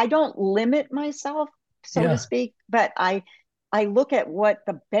 yeah. I don't limit myself, so to Yeah. speak, but I look at what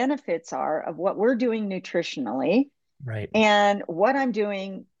the benefits are of what we're doing nutritionally Right. and what I'm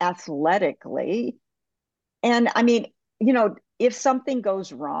doing athletically. And I mean, if something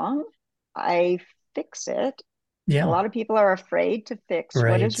goes wrong, I fix it. A Yeah. lot of people are afraid to fix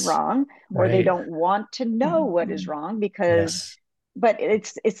what is Right. wrong, or they Right. don't want to know what is Mhm. wrong because, Yes. but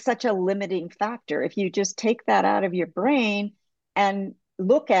it's such a limiting factor. If you just take that out of your brain and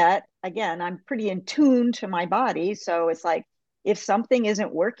look at, again, I'm pretty in tune to my body. So it's like if something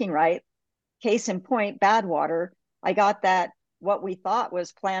isn't working right, case in point, Badwater, I got that what we thought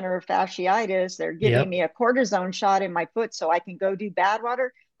was plantar fasciitis. They're giving Yep. me a cortisone shot in my foot so I can go do Badwater.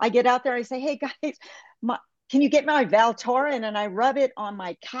 I get out there, I say, hey guys, my, can you get my Valtorin? And I rub it on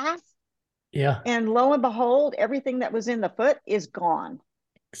my calf. Yeah. And lo and behold, everything that was in the foot is gone.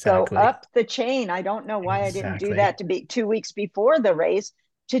 Go Exactly. up the chain. I don't know why I didn't do Exactly. that to be 2 weeks before the race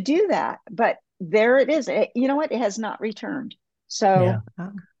to do that. But there it is. You know what? It has not returned. Yeah. So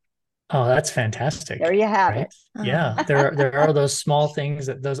Oh, Oh, that's there fantastic. you have Right. it. Yeah. oh. There are those small things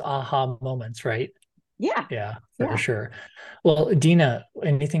that those aha moments, right? Yeah. Yeah, for Yeah. sure. Well, Dina,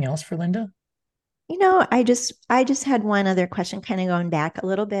 anything else for Linda? I just had one other question, kind of going back a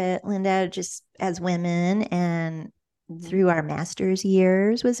little bit, Linda, just as women and Mm-hmm. through our master's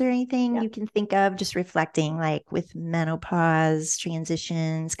years, was there anything Yeah. you can think of just reflecting like with menopause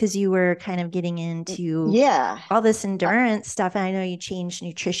transitions? Because you were kind of getting into Yeah. all this Uh, endurance stuff. And I know you changed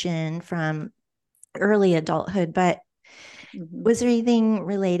nutrition from early adulthood, but mhm. was there anything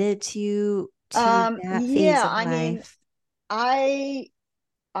related to that phase yeah, of I mean, life? I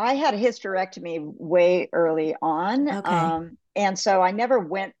I had a hysterectomy way early on. Okay, And so I never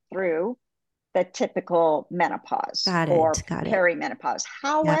went through the typical menopause got or it, got it. perimenopause. Yep.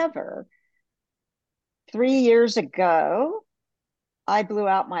 However, 3 years ago, I blew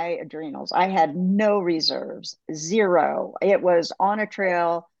out my adrenals. I had no reserves, zero. It was on a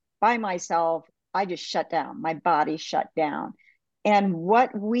trail by myself. I just shut down. My body shut down. And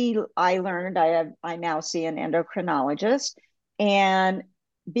what we I learned, I now see an endocrinologist. And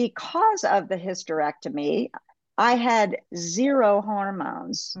because of the hysterectomy, I had zero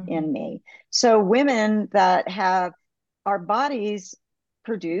hormones in Mhm. me. So women that have our bodies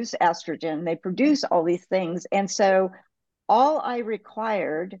produce estrogen, they produce all these things. And so all I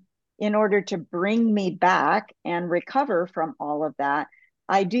required in order to bring me back and recover from all of that,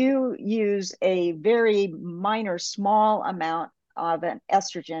 I do use a very minor, small amount of an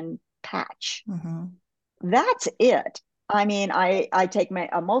estrogen patch. Mhm. That's it. I mean, I take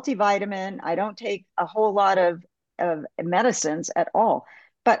a multivitamin. I don't take a whole lot of medicines at all.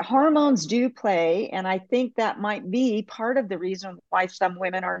 But hormones do play, and I think that might be part of the reason why some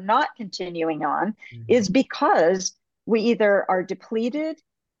women are not continuing on is Mhm. because we either are depleted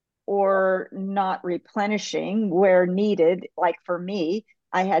or not replenishing where needed. Like for me,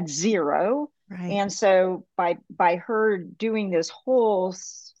 I had zero. Right. And so by her doing this whole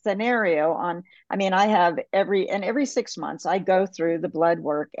scenario on, I mean, I have every 6 months I go through the blood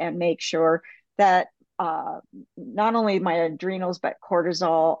work and make sure that uh, not only my adrenals but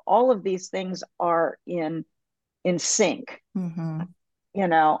cortisol, all of these things are in sync. Mhm.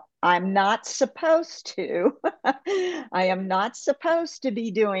 I'm not supposed to. I am not supposed to be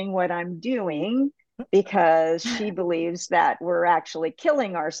doing what I'm doing because she believes that we're actually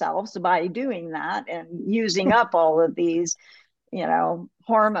killing ourselves by doing that and using up all of these,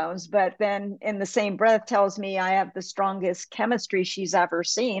 hormones. But then in the same breath tells me I have the strongest chemistry she's ever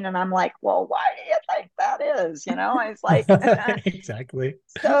seen. And I'm like, well, why do you think that is? It's like, Exactly.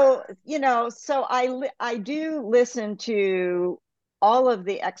 so I do listen to all of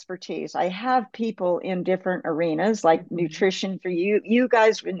the expertise. I have people in different arenas like Mhm. nutrition for you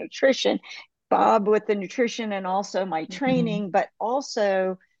guys with nutrition, Bob with the nutrition and also my Mhm. training, but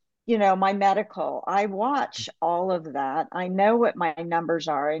also my medical. I watch all of that. I know what my numbers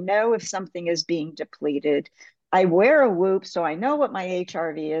are. I know if something is being depleted. I wear a whoop, so I know what my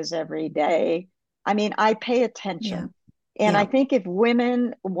HRV is every day. I mean, I pay Yeah. attention. And I Yeah. think if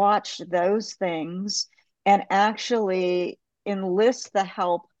women watch those things and actually enlist the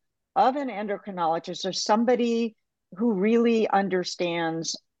help of an endocrinologist or somebody who really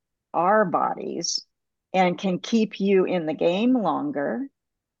understands our bodies and can keep you in the game longer,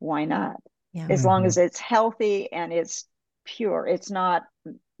 why not? Yeah. As long Mhm. as it's healthy and it's pure, it's not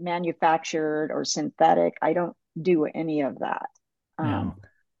manufactured or synthetic. I don't do any of that. Yeah.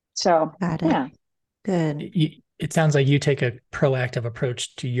 So, Got it. yeah, Good. It sounds like you take a proactive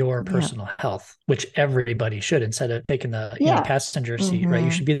approach to your Yeah. personal health, which everybody should, instead of taking the, yeah. passenger seat, right? You Mm-hmm.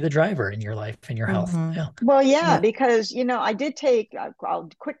 should be the driver in your life and your health. Mm-hmm. Yeah. Well, yeah, Yep. because, I did take,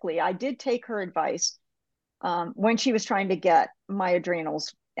 I did take her advice when she was trying to get my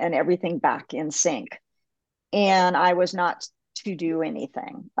adrenals and everything back in sync. And I was not to do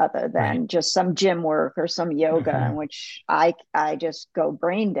anything other Right. than just some gym work or some yoga, in Hmm. which I just go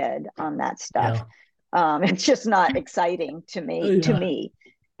brain dead on that stuff. Yeah. It's just not exciting to me to Yeah. me.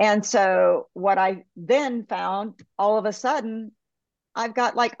 And so what I then found, all of a sudden, I've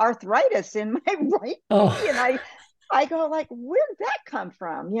got like arthritis in my right knee, and Oh, I go like, where did that come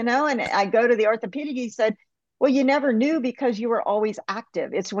from? And I go to the orthopedic. He said, well, you never knew because you were always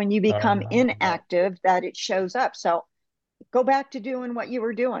active. It's when you become uh, inactive that it shows up. So go back to doing what you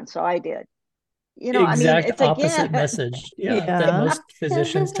were doing. So I did. I mean, exact it's again. opposite message. Yeah. That Yeah. most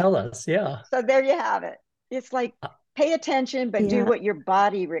physicians tell us. Yeah. So there you have it. It's like, Uh, pay attention, but do Yeah. what your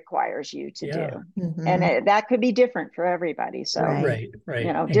body requires you to do. Yeah. And Mm-hmm. that could be different for everybody. So, Right. Right. Right.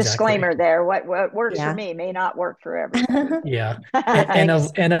 Exactly. disclaimer there. What works for Yeah. me may not work for everybody. Yeah. And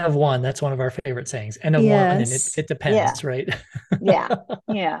of Ex- one, that's one of our favorite sayings. And of one, and it, yes. it Yeah. depends, right? Yeah.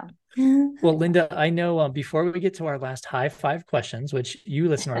 Yeah. Well, Linda, I know before we get to our last high five questions, which you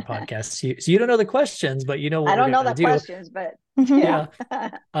listen to our podcast, so you don't know the questions, but you know I what we're don't know going to the do. questions, but yeah. Yeah.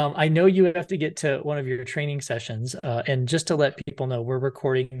 I know you have to get to one of your training sessions. And just to let people know, we're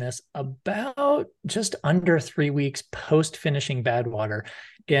recording this about just under 3 weeks post finishing Badwater.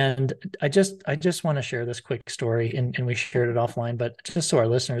 And I just want to share this quick story, and we shared it offline, but just so our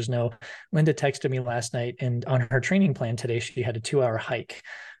listeners know, Linda texted me last night, and on her training plan today, she had a 2 hour hike.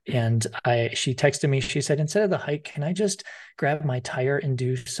 And she texted me, she said, instead of the hike, can I just grab my tire and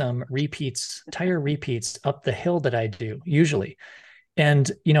do some tire repeats up the hill that I do usually? And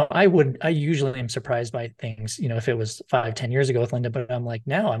I usually am surprised by things, if it was 5, 10 years ago with Linda, but I'm like,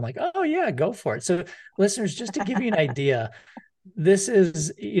 oh yeah, go for it. So listeners, just to give you an idea, this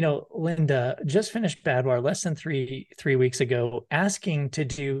is, Linda just finished Badwater less than three weeks ago, asking to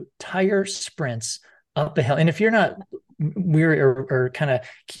do tire sprints up a hill. And if you're not weary or kind of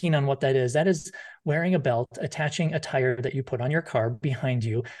keen on what that is wearing a belt, attaching a tire that you put on your car behind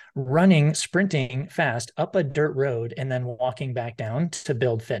you, running, sprinting fast up a dirt road, and then walking back down to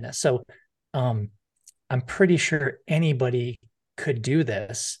build fitness. So um, I'm pretty sure anybody could do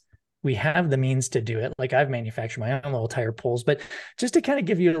this. We have the means to do it. Like, I've manufactured my own little tire pulls, but just to kind of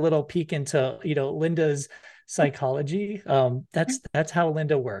give you a little peek into, Linda's psychology, that's how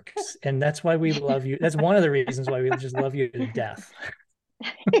Linda works. And that's why we love you. That's one of the reasons why we just love you to death.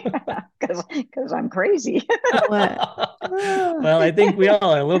 Because I'm crazy. What? Ah, Well, I think we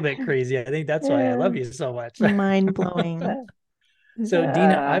all are a little bit crazy. I think that's why I Yeah. love you so much. mind blowing. So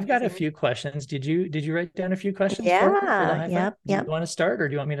Dina, Uh, I've got a few questions. Did you write down a few questions for the Yeah. high five? Yep. Do you Yep. want to start, or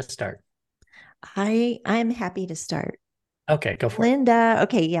do you want me to start? I'm happy to start. Okay, go for it. Linda.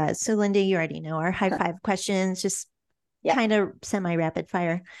 Okay. Yeah. So, Linda, you already know our high five questions, just yeah. kind of semi rapid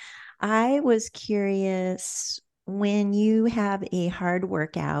fire. I was curious, when you have a hard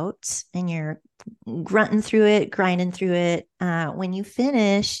workout and you're grunting through it, grinding through it, when you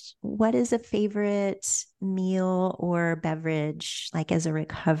finish, what is a favorite meal or beverage, like as a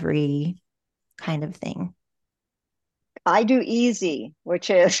recovery kind of thing? I do easy, which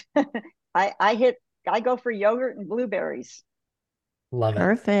is I go for yogurt and blueberries. Love it. It's Love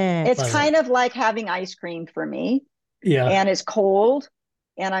Perfect. it. kind of like having ice cream for me, Yeah. and it's cold,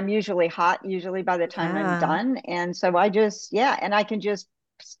 and I'm usually hot usually by the time I'm Yeah. done. And so I just, yeah, and I can just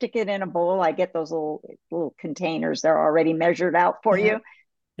stick it in a bowl. I get those little containers. They're already measured out for Yep. you.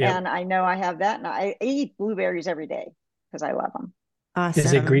 Yep. And I know I have that. And I eat blueberries every day because I love them. Is it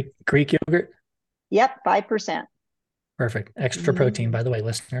Awesome. Greek yogurt? Yep, 5%. Perfect. Extra protein, Mm, by the way,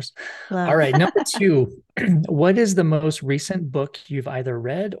 listeners. All love. right. Number two, what is the most recent book you've either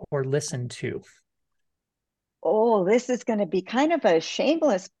read or listened to? Oh, this is going to be kind of a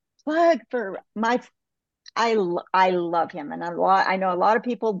shameless plug for my. I love him, and I know a lot of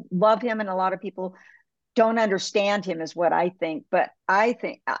people love him, and a lot of people don't understand him, is what I think. But I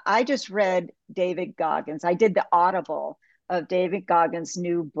think I just read David Goggins. I did the Audible of David Goggins'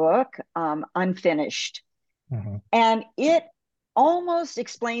 new book, Unfinished, Mhm. and it almost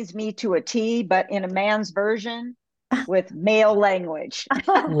explains me to a T, but in a man's version. with male language.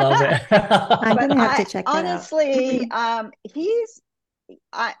 Love it. I'm But gonna have to I check that out. honestly,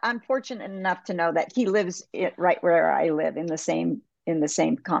 I'm fortunate enough to know that he lives right where I live in the same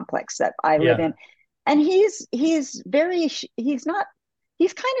complex that I live Yeah. in, and he's not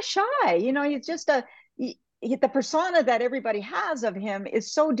he's kind of shy. You know, he's just the persona that everybody has of him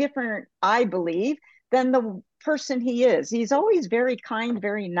is so different, I believe, than the person he is. He's always very kind,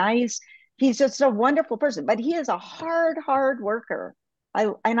 very nice. He's just a wonderful person, but he is a hard worker. I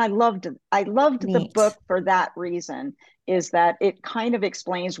loved the book Neat. for that reason, is that it kind of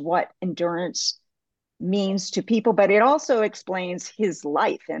explains what endurance means to people, but it also explains his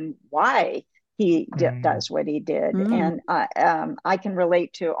life and why he Mm. does what he did. Mm. And I can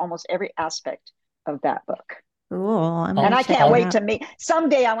relate to almost every aspect of that book. Cool. I'm And gonna I check can't that I'll, wait out. to meet.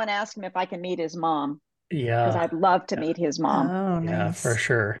 Someday I want to ask him if I can meet his mom, because yeah. I'd love to Yeah. meet his mom. Oh, Yeah, for nice.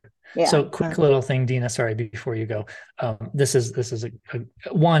 sure. Yeah. So quick little thing, Dina, sorry, before you go. This is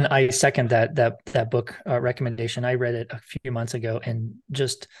one, I second that book recommendation. I read it a few months ago and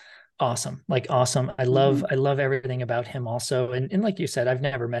just awesome. Like awesome. Mm-hmm. I love everything about him also. And like you said, I've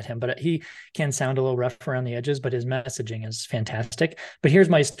never met him, but he can sound a little rough around the edges, but his messaging is fantastic. But here's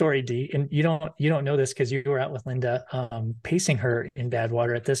my story, D, and you don't know this because you were out with Linda pacing her in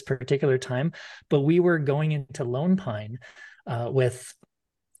Badwater at this particular time, but we were going into Lone Pine with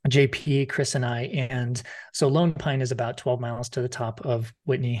JP, Chris, and I. And so Lone Pine is about 12 miles to the top of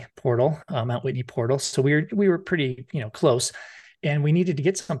Whitney Portal, Mount Whitney Portal. So we were pretty, close. And we needed to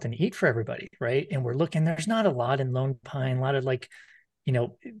get something to eat for everybody, right? And we're looking, there's not a lot in Lone Pine, a lot of like, you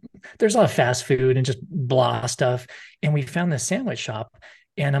know, there's a lot of fast food and just blah stuff. And we found this sandwich shop.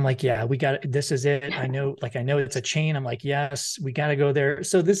 And I'm like, yeah, we got it. This is it. I know it's a chain. I'm like, yes, we got to go there.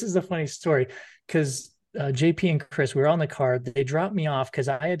 So this is a funny story because JP and Chris, we were on the car. They dropped me off because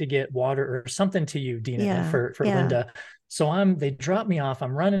I had to get water or something to you, Dina, Yeah. for Yeah. Linda. So they dropped me off.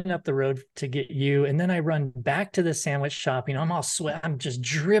 I'm running up the road to get you, and then I run back to the sandwich shop. I'm all sweat. I'm just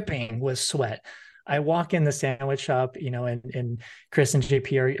dripping with sweat. I walk in the sandwich shop, and Chris and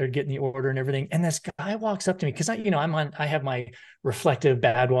JP are getting the order and everything. And this guy walks up to me because I have my reflective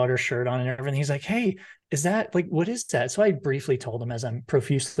Badwater shirt on and everything. He's like, "Hey, is that like, what is that?" So I briefly told him as I'm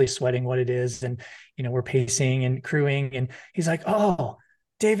profusely sweating what it is. And, we're pacing and crewing. And he's like, "Oh,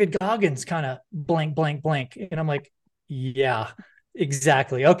 David Goggins kind of blank, blank, blank." And I'm like, yeah,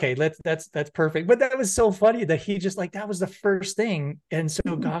 exactly. Okay, that's perfect. But that was so funny that he just like that was the first thing. And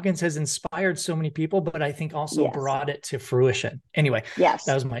so Goggins has inspired so many people, but I think also Yes. brought it to fruition. Anyway, that Yes.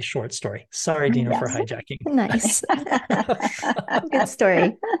 was my short story. Sorry, Dina, for Yes. hijacking. Nice. Good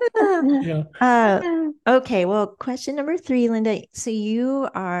story. Yeah. Uh, okay, well, question number three, Linda. So you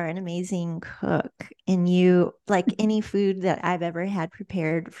are an amazing cook, and you like any food that I've ever had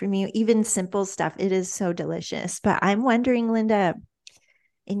prepared from you, even simple stuff. It is so delicious. But I'm wondering, Linda,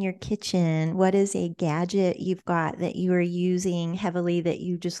 in your kitchen, what is a gadget you've got that you are using heavily that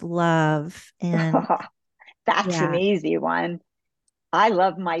you just love? And That's an yeah, easy one. I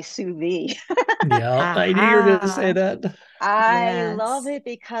love my sous vide. Yeah, I knew you were going to say aha, that. I love yes. it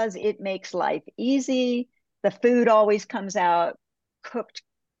because it makes life easy. The food always comes out cooked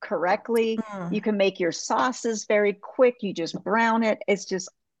correctly. You Mm, can make your sauces very quick. You just brown it.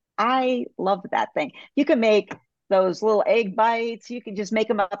 I love that thing. You can make those little egg bites. You can just make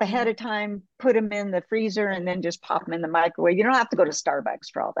them up ahead mm, of time, put them in the freezer, and then just pop them in the microwave. You don't have to go to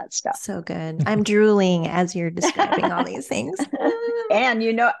Starbucks for all that stuff. so good. I'm drooling as you're describing all these things.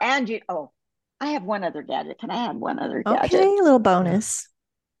 Oh, I have one other gadget. Can I add one other Okay, gadget? a little Yeah. bonus.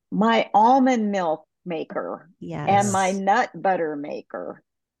 My almond milk maker and my Yes. nut butter maker.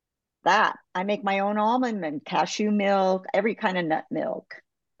 That I make my own almond and cashew milk, every kind of nut milk.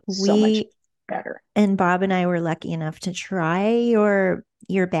 So much We better. and Bob and I were lucky enough to try your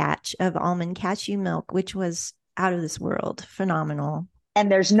batch of almond cashew milk, which was out of this world. Phenomenal.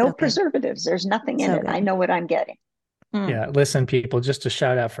 And there's no So good. preservatives, there's nothing in So it. I good. know what I'm getting. Mm, Yeah, listen, people, just a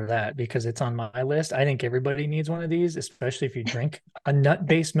shout out for that because it's on my list. I think everybody needs one of these, especially if you drink a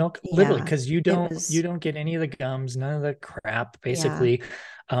nut-based milk, literally, yeah. because you It don't you was don't get any of the gums, none of the crap, yeah. basically.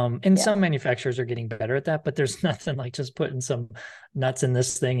 And Yeah. some manufacturers are getting better at that, but there's nothing like just putting some nuts in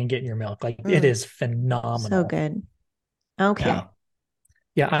this thing and getting your milk. Like it Mm, is so phenomenal. good. Okay. Yeah.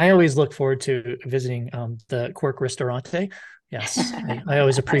 Yeah, I always look forward to visiting the Quirk Ristorante. Yes, I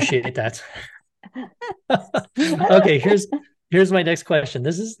always appreciate that. Okay, here's my next question.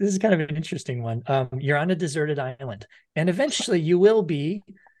 This is kind of an interesting one. You're on a deserted island, and eventually you will be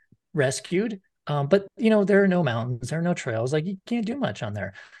rescued. But there are no mountains, there are no trails. Like you can't do much on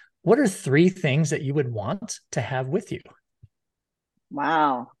there. What are three things that you would want to have with you?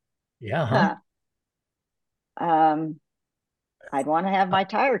 Wow. Yeah, huh? Huh. Um, I'd want to have my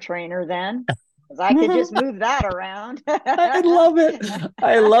tire trainer then, because I could just move that around. I love it.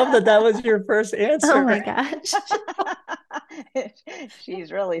 I love that that was your first Oh my answer. gosh.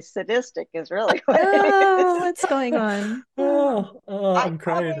 She's really sadistic, is really what it Oh, is. what's going on? I'd I'm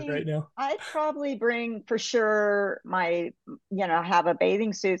crying right probably now. I'd probably bring for sure my, have a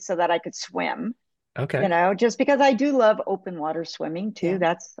bathing suit so that I could swim, Okay. just because I do love open water swimming too. Yeah.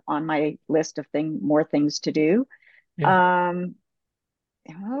 That's on my list of more things to do. Yeah. Um,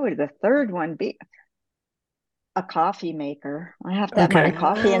 what would the third one be? A coffee maker. I have to have my Okay.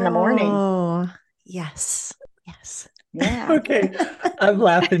 coffee in the morning. Oh, yes. Yes. Yeah. Okay. I'm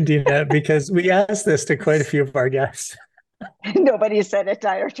laughing, Dina, because we asked this to quite a few of our guests. Nobody said a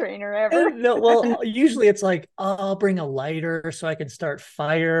tire trainer ever. No, well, usually it's like, oh, I'll bring a lighter so I can start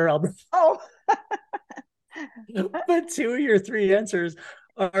fire. Oh, But two of your three answers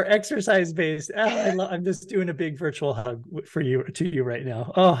are exercise based. I'm just doing a big virtual hug for you to you right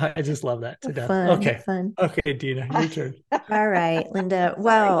now. Oh, I just love that to death. Fun, Okay. fun. Okay, Dina, your turn. All right, Linda. sorry.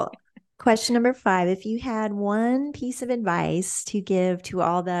 Well, question number 5. If you had one piece of advice to give to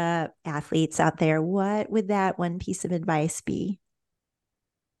all the athletes out there, what would that one piece of advice be?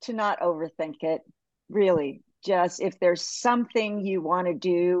 To not overthink it. Really, just if there's something you want to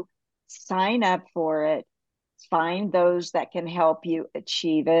do, sign up for it. Find those that can help you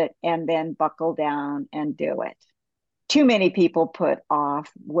achieve it, and then buckle down and do it. Too many people put off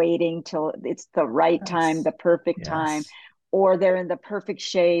waiting till it's the right time, Yes. the perfect time, Yes. or they're in the perfect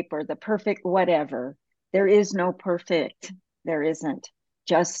shape or the perfect whatever. There is no perfect. There isn't.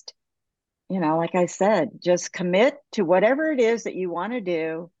 Just, like I said, just commit to whatever it is that you want to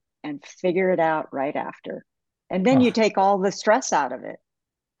do and figure it out right after. And then you Oh, take all the stress out of it.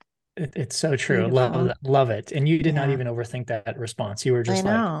 it's so true. Love Beautiful. that. Love it. And you did not Yeah, even overthink that response. You were I just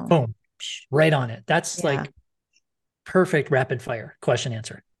like, know. boom, right on it. That's Yeah. like perfect rapid fire question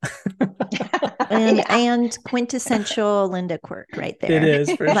answer. And Yeah. and quintessential Linda Quirk right It there.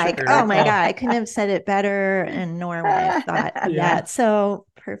 is for Like, oh sure. my Oh, God, I couldn't have said it better, and nor would I have thought yeah. that. So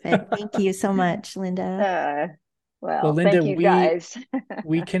perfect. Thank you so much, Linda. Uh, Well, well, Linda, thank you guys.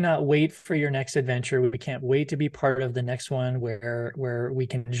 we cannot wait for your next adventure. We can't wait to be part of the next one where we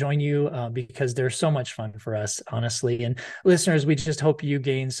can join you because they're so much fun for us, honestly. And listeners, we just hope you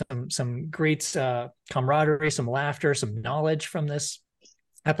gain some great camaraderie, some laughter, some knowledge from this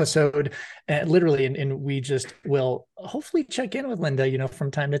episode, literally, and we just will hopefully check in with Linda, from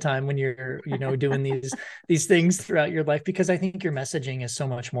time to time when you're doing these things throughout your life, because I think your messaging is so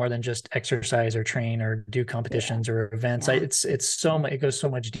much more than just exercise or train or do Yeah. competitions or events. Yeah. It's so much, it goes so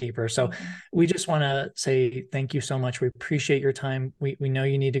much deeper. So Mhm. we just want to say thank you so much. We appreciate your time. We know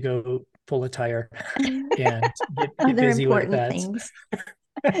you need to go pull a tire and get Other busy with important that. things.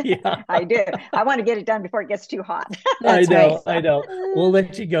 Yeah. I do. I want to get it done before it gets too hot. I That's right. know, I know. We'll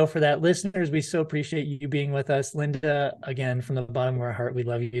let you go for that. Listeners, we so appreciate you being with us. Linda, again, from the bottom of our heart, we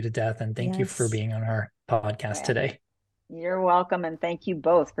love you to death. And thank you for Yes. being on our podcast Well, today. you're welcome. And thank you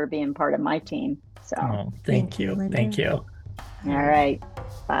both for being part of my team. So, all Oh, Thank thank you, you. Thank Linda. you. All right.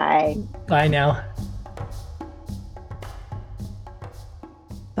 right. Bye. Bye now.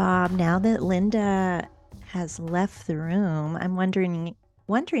 Bob, now that Linda has left the room, I'm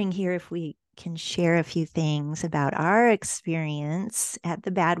wondering here if we can share a few things about our experience at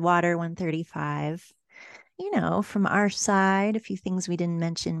the Badwater 135. From our side, a few things we didn't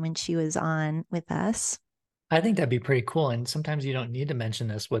mention when she was on with us. I think that'd be pretty cool. And sometimes you don't need to mention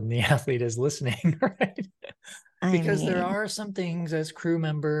this when the athlete is listening, right? I Because there mean, are some things as crew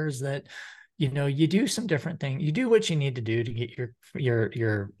members that you do some different things. You do what you need to do to get your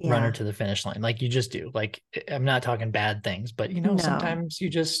runner yeah, to the finish line. Like you just do. Like I'm not talking bad things, but no, sometimes you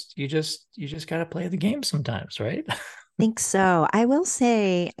just got to play the game sometimes, right? think so. I will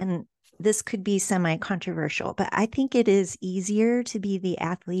say, and this could be semi-controversial, but I think it is easier to be the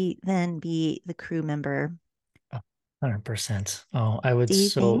athlete than be the crew member. 100%. Oh, I would Do you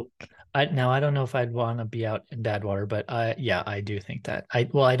think? I don't know if I'd want to be out in Badwater, but yeah, I do think that. I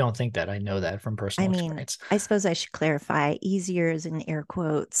don't think that. I know that from I personal mean, experience. I suppose I should clarify easier is in air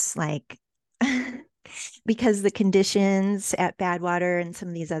quotes, like because the conditions at Badwater and some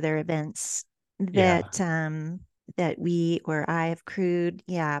of these other events Yeah. that we or I have crewed,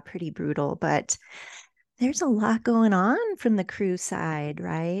 yeah, pretty brutal, but there's a lot going on from the crew side,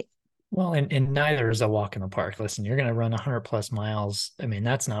 right? Well, and neither is a walk in the park. Listen, you're going to run 100 plus miles. I mean,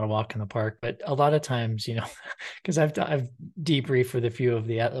 that's not a walk in the park. But a lot of times, because I've debriefed with a few of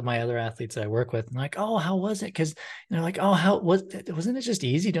my other athletes that I work with, and like, oh, how was it? Because they're like, oh, how wasn't it just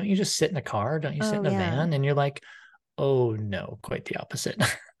easy? Don't you just sit in a car? Don't you sit Oh in a yeah. van? And you're like, Oh no, quite the opposite.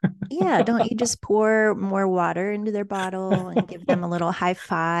 Yeah, don't you just pour more water into their bottle and give them a little high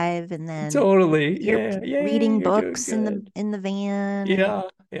five, and then Totally. you're Yeah. Yay, reading you're doing books in good. the van and Yeah,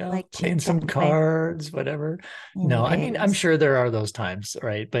 yeah. like chit Playing some chatting away. cards, whatever. No, I mean, I'm Anyways. sure there are those times,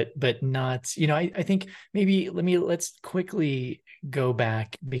 right? But not, I think maybe let's quickly go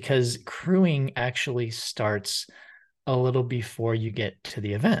back because crewing actually starts a little before you get to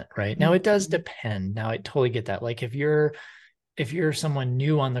the event, right? Now it does Mhm, depend. Now I totally get that. Like if you're someone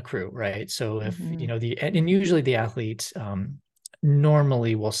new on the crew, right? So if you mhm, know the and usually the athletes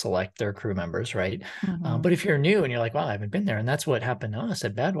normally will select their crew members, right? mhm, But if you're new and you're like, wow, I haven't been there, and that's what happened to us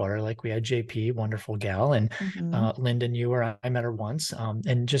at Badwater. Like we had JP, wonderful gal, and mhm, Linda knew her. I met her once,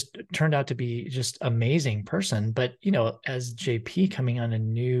 and just turned out to be just amazing person. But as JP coming on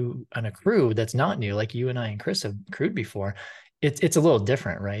a crew that's not new, like you and I and Chris have crewed before, it's a little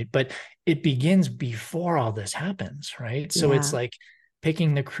different, right? But it begins before all this happens, right? So it's yeah. like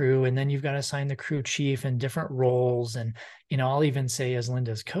picking the crew, and then you've got to assign the crew chief and different roles. And I'll even say as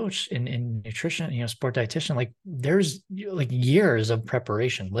Linda's coach in nutrition, sport dietitian, like there's like years of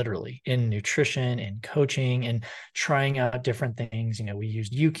preparation, literally in nutrition and coaching and trying out different things. We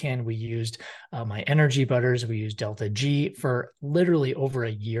used UCAN, we used my energy butters, we used Delta G for literally over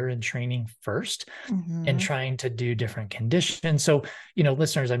a year in training first and Mhm, trying to do different conditions. So,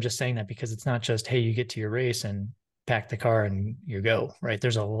 listeners, I'm just saying that because it's not just, hey, you get to your race and pack the car and you go, right?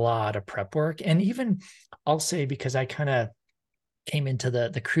 There's a lot of prep work. And even I'll say, because I kind of came into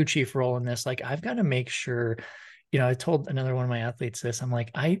the crew chief role in this, like I've got to make sure, I told another one of my athletes this. I'm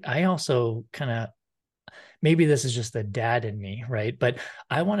like, I also kind of, maybe this is just the dad in me, right? But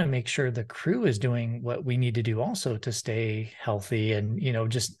I want to make sure the crew is doing what we need to do also to stay healthy and,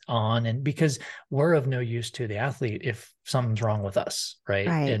 just on. And because we're of no use to the athlete if something's wrong with us, right?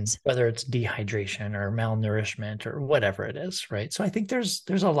 And right. whether it's dehydration or malnourishment or whatever it is, right? So I think there's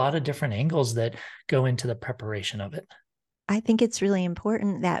a lot of different angles that go into the preparation of it. I think it's really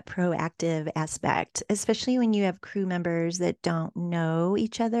important, that proactive aspect, especially when you have crew members that don't know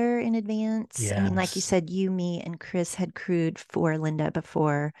each other in advance. I mean, like you Yes. said, you, me, and Chris had crewed for Linda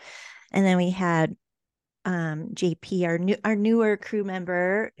before. And then we had JP, our newer crew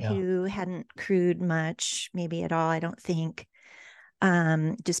member Yeah. who hadn't crewed much, maybe at all, I don't think,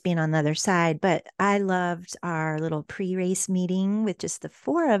 just being on the other side. But I loved our little pre-race meeting with just the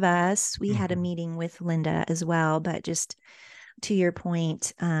four of us. We had a Mhm. meeting with Linda as well, but just to your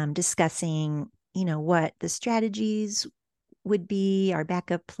point, discussing, what the strategies would be, our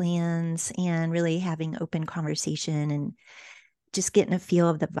backup plans, and really having open conversation and just getting a feel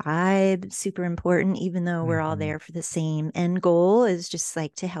of the vibe. Super important, even though we're all Mhm. there for the same end goal, is just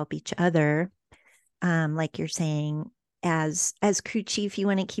like to help each other. Like you're saying, as crew chief, you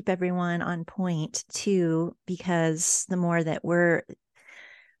want to keep everyone on point too, because the more that we're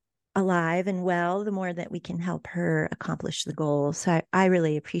alive and well, the more that we can help her accomplish the goal. So I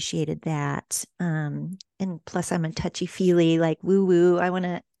really appreciated that. And plus, I'm a touchy feely, like woo woo. I want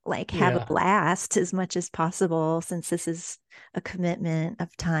to like have a Yeah. blast as much as possible, since this is a commitment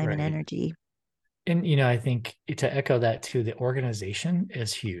of time and Right. energy. And I think to echo that too, the organization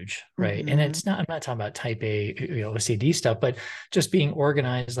is huge, right? And Mm-hmm. it's not, I'm not talking about type A, OCD stuff, but just being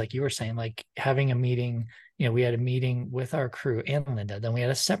organized, like you were saying, like having a meeting, we had a meeting with our crew and Linda, then we had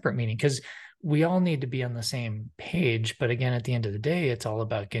a separate meeting because we all need to be on the same page. But again, at the end of the day, it's all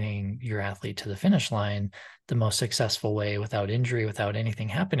about getting your athlete to the finish line the most successful way without injury, without anything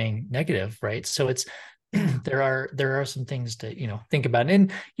happening negative, right? So it's Yeah. there are some things to think about.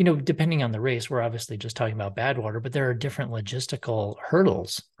 And depending on the race, we're obviously just talking about Badwater, but there are different logistical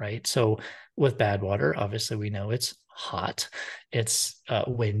hurdles, right? So with Badwater, obviously we know it's hot, it's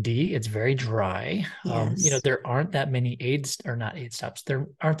windy, it's very dry. Yes. There aren't that many or not aid stops, there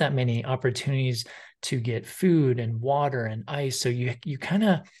aren't that many opportunities to get food and water and ice. So you kind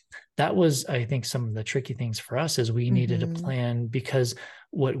of, that was, I think, some of the tricky things for us is we needed a Mm-hmm. plan. Because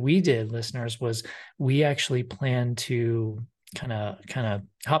what we did, listeners, was we actually planned to kind of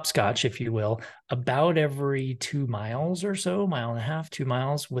hopscotch, if you will, about every 2 miles or so, mile and a half, 2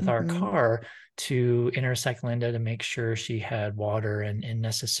 miles with our Mm-hmm. car to intersect Linda to make sure she had water and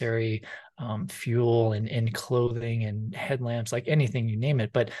necessary fuel and clothing and headlamps, like anything, you name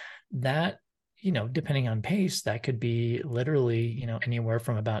it. But that, depending on pace, that could be literally, anywhere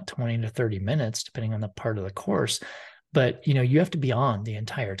from about 20 to 30 minutes, depending on the part of the course. But, you have to be on the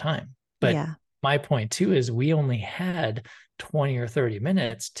entire time. But Yeah. my point too is we only had 20 or 30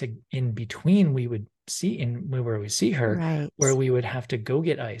 minutes to in between we would see in where we see her, where Right. we would have to go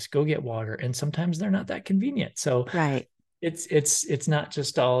get ice, go get water. And sometimes they're not that convenient. So Right. it's not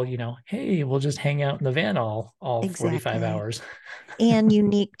just all, hey, we'll just hang out in the van all 45 Exactly. hours. And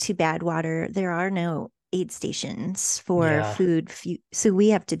unique to Badwater, there are no aid stations for Yeah, food. So we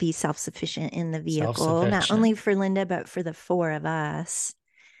have to be self sufficient in the vehicle, not self-sufficient. only for Linda, but for the four of us.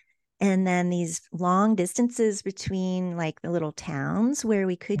 And then these long distances between like the little towns where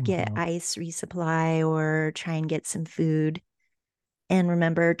we could get Mhm. ice resupply or try and get some food. And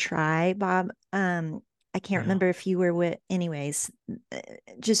remember, try Bob. I can't Yeah. remember if you were with, anyways,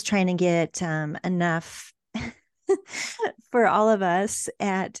 just trying to get enough for all of us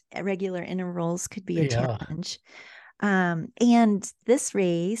at regular intervals could be a Yeah. challenge. And this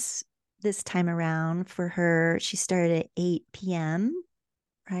race, this time around for her, she started at 8 p.m.,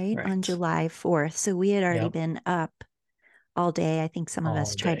 right, on Right. July 4th. So we had already Yep. been up all day. I think some of us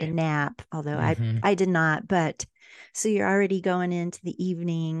All tried to day. nap, although I, Hmm. I did not. But so you're already going into the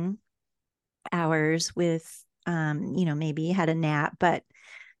evening hours with, maybe you had a nap, but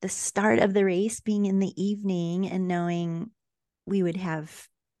the start of the race being in the evening and knowing we would have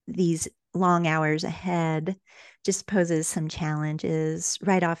these long hours ahead just poses some challenges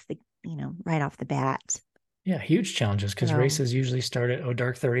right off the bat. Yeah, huge challenges because So, races usually start at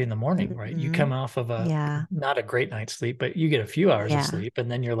dark 30 in the morning, right? You mm-hmm. come off of a Yeah, not a great night's sleep, but you get a few hours of yeah, sleep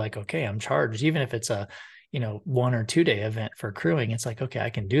and then you're like, okay, I'm charged. Even if it's a, 1 or 2 day event for crewing, it's like, okay, I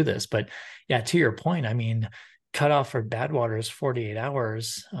can do this. But yeah, to your point, I mean, cutoff for Badwater is 48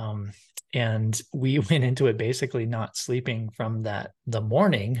 hours. And we went into it basically not sleeping from the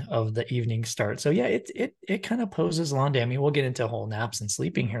morning of the evening start. So yeah, it kind of poses a long day. I mean, we'll get into whole naps and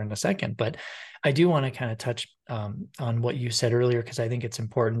sleeping here in a second, but I do want to kind of touch on what you said earlier because I think it's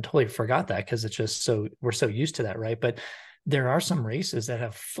important. Totally forgot that because it's just we're so used to that, right? But there are some races that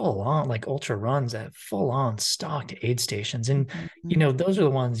have full on, like ultra runs that have full on stocked aid stations. And, mm-hmm. those are the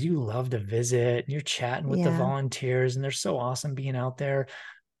ones you love to visit. You're chatting with the Yeah. volunteers and they're so awesome being out there.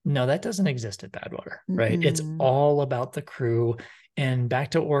 No, that doesn't exist at Badwater, right? It's Mm-mm. all about the crew. And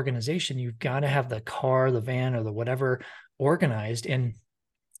back to organization, you've got to have the car, the van, or the whatever organized. And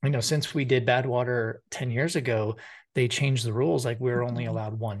since we did Badwater 10 years ago, they changed the rules. Like we were only Mm-hmm.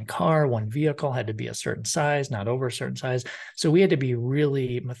 allowed one car, one vehicle had to be a certain size, not over a certain size. So we had to be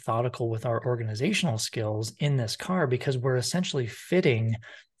really methodical with our organizational skills in this car because we're essentially fitting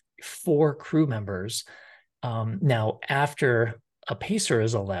 4 crew members. Now, after a pacer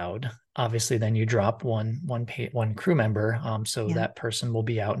is allowed, obviously, then you drop one crew member, so Yeah. that person will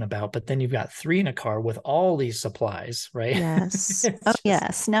be out and about. But then you've got 3 in a car with all these supplies, right? Yes. Oh, It's just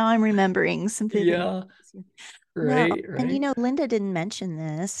yes. Now I'm remembering some vivid yeah, memories. No, right, and right, Linda didn't mention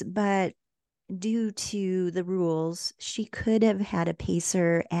this, but due to the rules, she could have had a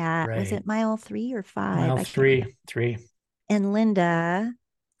pacer at, was right. it mile 3 or 5? Mile I can't remember. three And Linda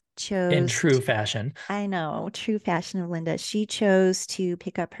in chose, true fashion. I know, true fashion of Linda. She chose to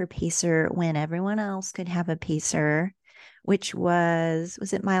pick up her pacer when everyone else could have a pacer, which was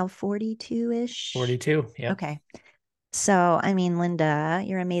it mile 42-ish? 42. Yep. Okay. So, I mean, Linda,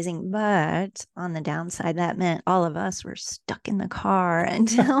 you're amazing. But on the downside, that meant all of us were stuck in the car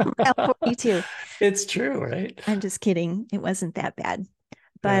until mile 42. It's true, right? I'm just kidding. It wasn't that bad. No,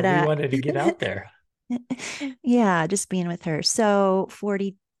 But we wanted to get out there. yeah, just being with her. So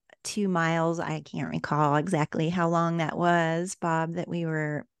 42 miles, I can't recall exactly how long that was, Bob, that we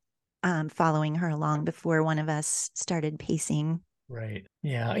were following her along before one of us started pacing. Right.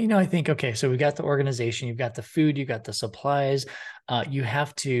 Yeah. I think, okay, so we got the organization, you've got the food, you got the supplies. You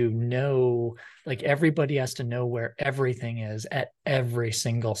have to know, like, everybody has to know where everything is at every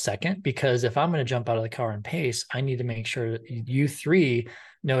single second. Because if I'm going to jump out of the car and pace, I need to make sure that you 3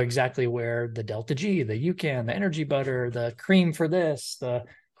 know exactly where the Delta G, the UCAN, the energy butter, the cream for this, the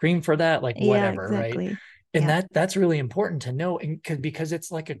cream for that, like Yeah, whatever, right? exactly. And Yeah. that's really important to know because it's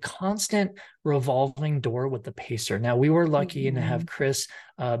like a constant revolving door with the pacer. Now we were lucky to Mm-hmm. have Chris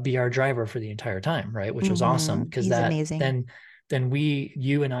be our driver for the entire time, right? Which was awesome Mm-hmm. because He's that amazing. then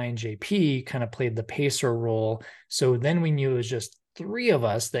you and I and JP kind of played the pacer role. So then we knew it was just 3 of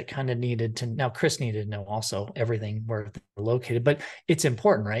us that kind of needed to. Now Chris needed to know also everything where they're located, but it's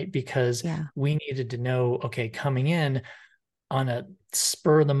important, right? Because Yeah. we needed to know, okay, coming in on a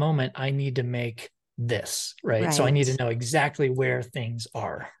spur of the moment, I need to make this, right? So I need to Right. know exactly where things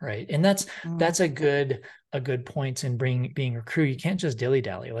are, right? And that's Mm. that's a good point in being a crew. You can't just dilly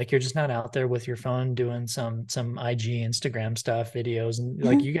dally. Like you're just not out there with your phone doing some IG, Instagram stuff, videos, and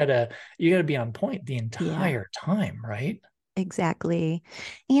like you gotta be on point the Yeah, entire time, right? exactly.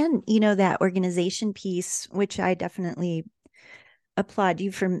 And that organization piece, which I definitely applaud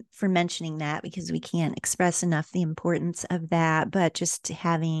you for mentioning that because we can't express enough the importance of that, but just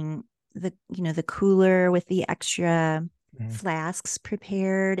having the cooler with the extra flasks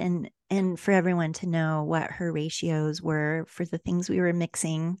prepared, and for everyone to know what her ratios were for the things we were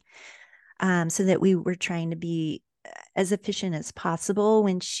mixing, so that we were trying to be as efficient as possible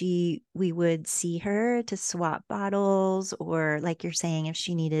when we would see her to swap bottles, or like you're saying, if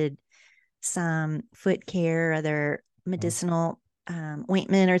she needed some foot care, other medicinal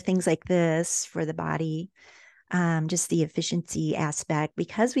ointment or things like this for the body. Just the efficiency aspect,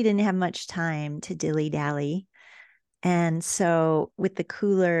 because we didn't have much time to dilly dally. And so with the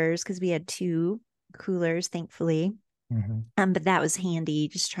coolers, because we had two coolers, thankfully, but that was handy,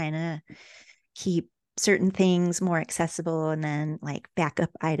 just trying to keep certain things more accessible, and then like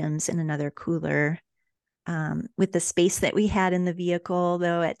backup items in another cooler. With the space that we had in the vehicle,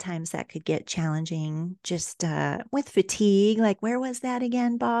 though, at times that could get challenging, just with fatigue. Like, where was that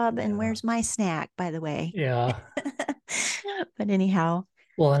again, Bob? And where's my snack, by the way? Yeah. But anyhow.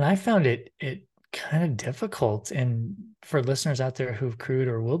 Well, and I found it kind of difficult. And for listeners out there who've crewed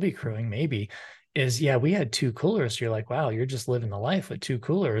or will be crewing, maybe, is yeah, we had two coolers. So you're like, wow, you're just living the life with two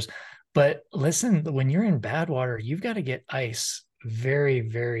coolers. But listen, when you're in Badwater, you've got to get ice very,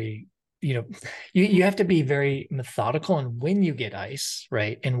 very, you have to be very methodical in when you get ice,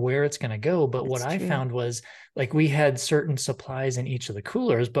 right? And where it's going to go. But what That's I true. found was like we had certain supplies in each of the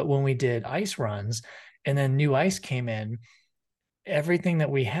coolers, but when we did ice runs and then new ice came in, everything that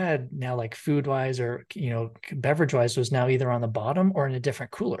we had now, like food wise or beverage wise, was now either on the bottom or in a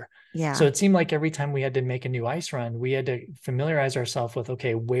different cooler. So Yeah. it seemed like every time we had to make a new ice run, we had to familiarize ourselves with,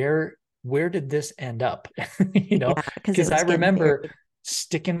 okay, where did this end up? Yeah. Because it Because I was getting remember buried.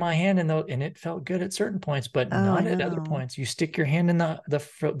 sticking my hand in and it felt good at certain points, but Oh, I not at other know. points. You stick your hand in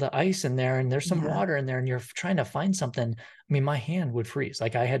the ice in there, and there's some Yeah. water in there, and you're trying to find something. I mean, my hand would freeze.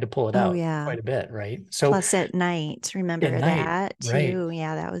 Like I had to pull it Oh, out yeah. quite a bit, right? So Plus at night, at remember night, that right? too?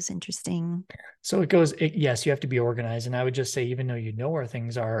 Yeah, that was interesting. So yes, you have to be organized. And I would just say, even though you know where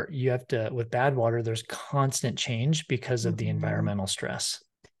things are, you have to, with Badwater, there's constant change because of the Mhm. environmental stress.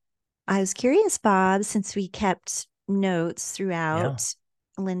 I was curious, Bob, since we kept notes Yeah. throughout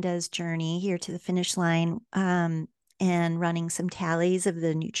Linda's journey here to the finish line, and running some tallies of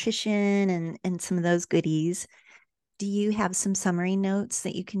the nutrition and some of those goodies. Do you have some summary notes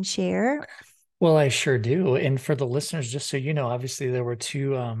that you can share? Well, I sure do. And for the listeners, just so you know, obviously there were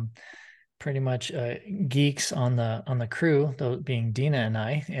two pretty much geeks on the crew, those being Dina and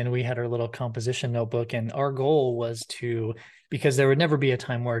I, and we had our little composition notebook. And our goal was to, because there would never be a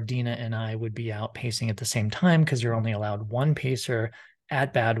time where Dina and I would be out pacing at the same time, because you're only allowed one pacer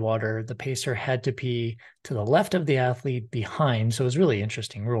at Badwater. The pacer had to be to the left of the athlete behind. So it was really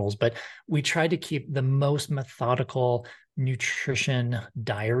interesting rules, but we tried to keep the most methodical nutrition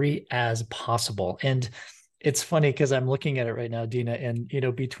diary as possible. And it's funny because I'm looking at it right now, Dina, and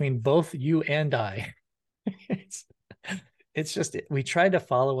between both you and I, it's it's just we tried to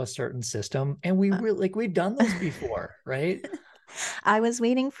follow a certain system, and we Uh, really like we've done this before, right? I was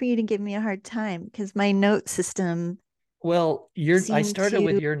waiting for you to give me a hard time because my note system Well, I seemed started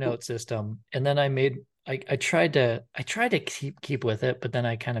with to, your note system, and then I tried to keep with it, but then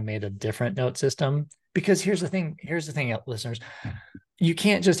I kind of made a different note system. Because here's the thing, listeners, you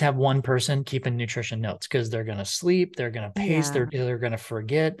can't just have one person keeping nutrition notes, because they're going to sleep, they're going to pace, yeah, they're going to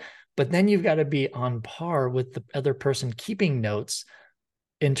forget. But then you've got to be on par with the other person keeping notes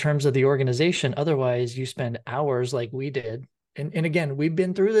in terms of the organization. Otherwise, you spend hours like we did. And again, we've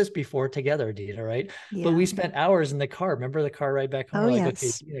been through this before together, Dina, right? But yeah. we spent hours in the car. Remember the car ride back home? Oh, We're like, okay,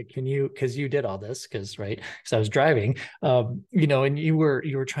 yes. Dina, can you, because you did all this, because right, because I was driving, and you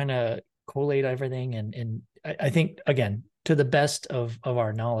were trying to collate everything, and I think again, to the best of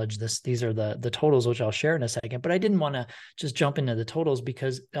our knowledge, these are the totals, which I'll share in a second. But I didn't want to just jump into the totals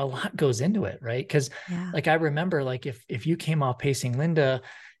because a lot goes into it, right? Because Yeah. like I remember, like if you came off pacing Linda,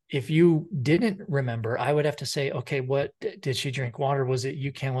 if you didn't remember, I would have to say, okay, what did she drink water? Was it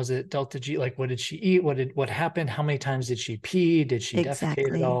UCAN? Was it Delta G? Like, what did she eat? What happened? How many times did she pee? Did she defecate at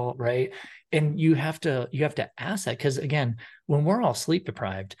Exactly. all? Right. And you have to ask that, because again, when we're all sleep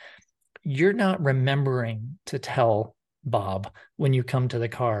deprived, you're not remembering to tell Bob when you come to the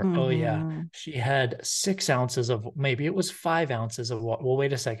car, oh yeah, Mm-hmm. she had 6 ounces of, maybe it was 5 ounces of water. Well,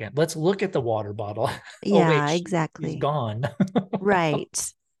 wait a second. Let's look at the water bottle. Oh wait, Yeah, she's exactly. gone.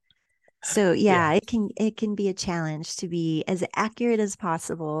 Right. So Yeah, yeah, it can be a challenge to be as accurate as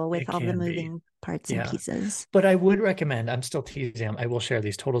possible with it all the can be. moving parts and Yeah. pieces. But I would recommend, I'm still teasing him, I will share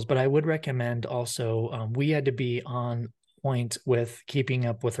these totals, but I would recommend also, we had to be on point with keeping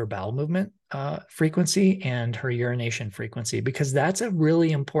up with her bowel movement frequency and her urination frequency, because that's a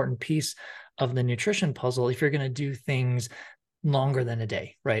really important piece of the nutrition puzzle if you're going to do things longer than a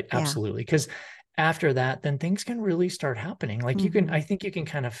day, right? Yeah. Absolutely. Because after that, then things can really start happening. Like Mm-hmm. I think you can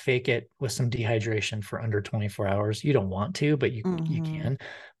kind of fake it with some dehydration for under 24 hours. You don't want to, but you Mm-hmm. can.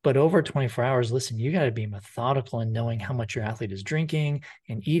 But over 24 hours, listen, you got to be methodical in knowing how much your athlete is drinking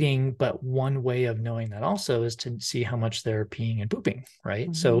and eating. But one way of knowing that also is to see how much they're peeing and pooping,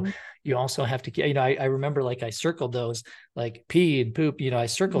 right? So Mm-hmm. you also have to, I remember like I circled those, like pee and poop, I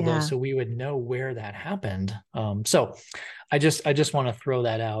circled those Yeah. so we would know where that happened. So I just want to throw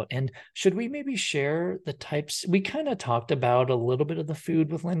that out. And should we maybe share the types? We kind of talked about a little bit of the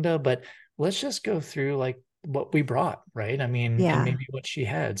food with Linda, but let's just go through like what we brought, right? I mean, and Yeah. maybe what she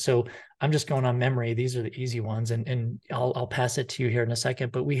had. So I'm just going on memory. These are the easy ones, and I'll pass it to you here in a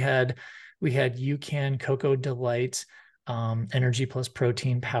second. But we had UCAN Cocoa Delight, Energy Plus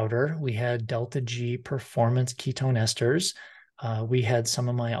Protein Powder. We had Delta G Performance Ketone Esters. We had some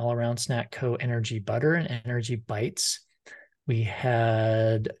of my All Around Snack Co. Energy Butter and Energy Bites. We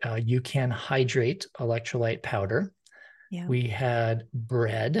had You Can Hydrate electrolyte powder. Yeah. We had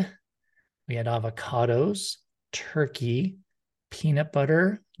bread. We had avocados, turkey, peanut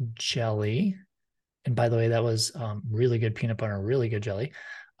butter, jelly. And by the way, that was really good peanut butter, really good jelly.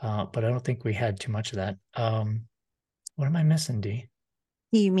 But I don't think we had too much of that. What am I missing, D?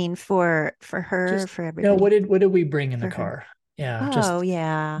 You mean for her, Just for no. everybody? What did we bring in the For her. car? Yeah, Oh, just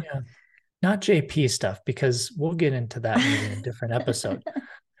yeah. yeah, not JP stuff because we'll get into that maybe in a different episode.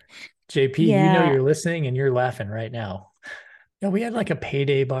 JP, Yeah. you're listening and you're laughing right now. Yeah, we had like a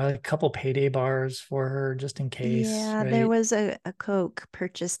payday bar, like a couple payday bars for her just in case, Yeah, there right? was a Coke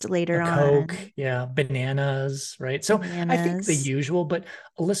purchased A later Coke, on. yeah, bananas, right? So I think the Bananas. usual, but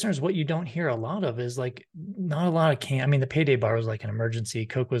listeners, what you don't hear a lot of is like not a lot of can. I mean, the payday bar was like an emergency.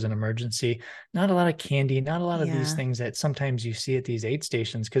 Coke was an emergency. Not a lot of candy. Not a lot of these Yeah. things that sometimes you see at these aid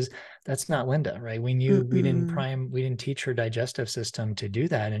stations because that's not Linda, right? Mm-mm. We didn't teach her digestive system to do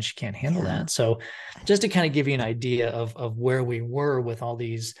that, and she can't handle Yeah. that. So just to kind of give you an idea of where we were with all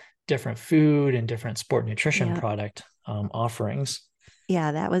these different food and different sport nutrition Yeah. product offerings.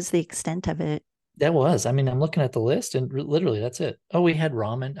 Yeah, that was the extent of it. That was. I mean, I'm looking at the list and literally that's it. Oh, we had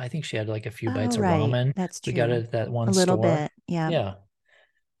ramen. I think she had like a few Oh, bites of right. ramen. That's We got true. it at that A one little store. bit. Yeah. Yeah.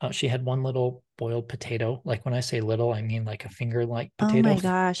 She had one little boiled potato. Like when I say little, I mean like a finger like Oh potato. my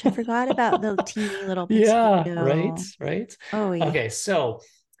gosh, I forgot about the teeny little Yeah, right, potato. right. Oh yeah. Okay, so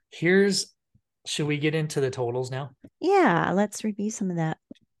here's, should we get into the totals now? Yeah, let's review some of that.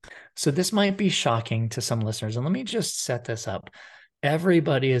 So this might be shocking to some listeners, and let me just set this up.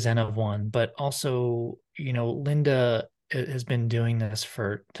 Everybody is N of one, but also, Linda has been doing this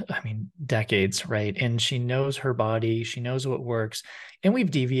for, I mean, decades, right? And she knows her body, she knows what works. And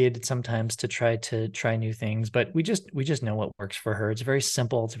we've deviated sometimes to try new things, but we just know what works for her. It's very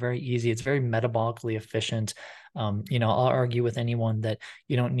simple, it's very easy, it's very metabolically efficient. I'll argue with anyone that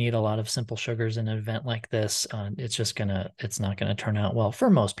you don't need a lot of simple sugars in an event like this. It's not gonna turn out well for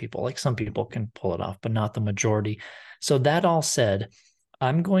most people. Like some people can pull it off, but not the majority. So that all said,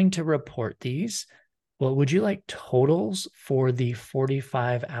 I'm going to report these. Well, would you like totals for the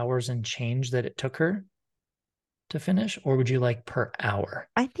 45 hours and change that it took her to finish, or would you like per hour?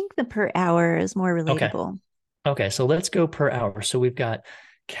 I think the per hour is more Okay. relatable. Okay. So let's go per hour. So we've got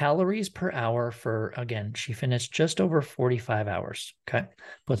calories per hour for, again, she finished just over 45 hours. Okay.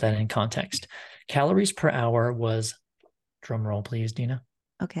 Put that in context. Calories per hour was, drum roll, please, Dina.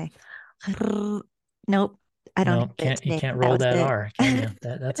 Okay. Nope. I don't have No, it you today. can't That roll was that it. R, can you?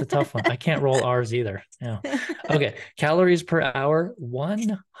 That's a tough one. I can't roll R's either. Yeah. Okay. Calories per hour,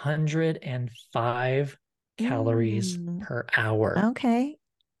 105 calories Mm, per hour. okay.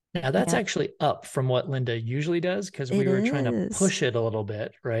 Now that's Yeah, actually up from what Linda usually does because we it were trying to is. push it a little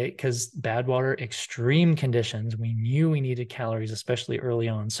bit, right? Because Badwater, extreme conditions, we knew we needed calories, especially early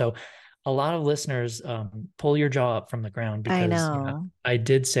on. So a lot of listeners pull your jaw up from the ground I because know. I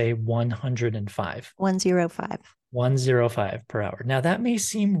did say 105. 105. 105 per hour. Now, that may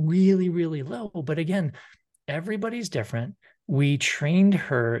seem really, really low, but again, everybody's different. We trained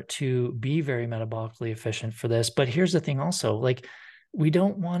her to be very metabolically efficient for this. But here's the thing also, like, we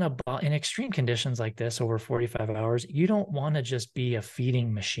don't want to, in extreme conditions like this over 45 hours, you don't want to just be a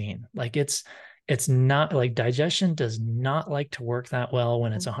feeding machine. Like, it's not like digestion does not like to work that well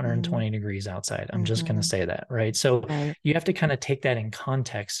when it's Hmm. 120 degrees outside. I'm just going to Hmm. say that, right? So Right. you have to kind of take that in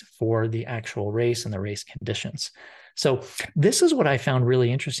context for the actual race and the race conditions. So this is what I found really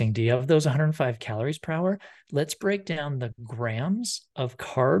interesting. Do you have those 105 calories per hour? Let's break down the grams of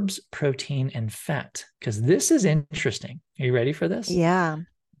carbs, protein, and fat, because this is interesting. Are you ready for this? Yeah.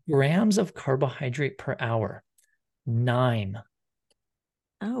 Grams of carbohydrate per hour, 9.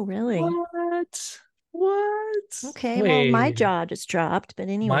 Oh, really? What? What? Okay, well, my Wait. jaw just dropped, but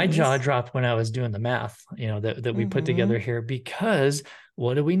My jaw anyways. dropped when I was doing the math, that we put together Mm-hmm. here, because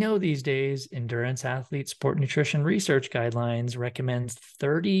what do we know these days? Endurance athlete sport nutrition research guidelines recommends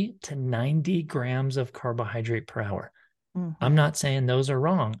 30 to 90 grams of carbohydrate per hour. I'm Mm-hmm. not saying those are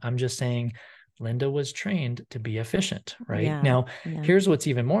wrong. I'm just saying Linda was trained to be efficient, right? Yeah. Now, Yeah. here's what's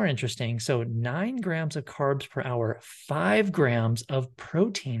even more interesting. So 9 grams of carbs per hour, 5 grams of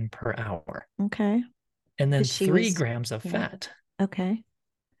protein per hour, Okay. and then Because she three was, grams of yeah. fat. Okay.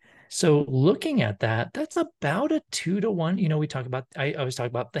 So looking at that, that's about a 2 to 1. We talk about, I always talk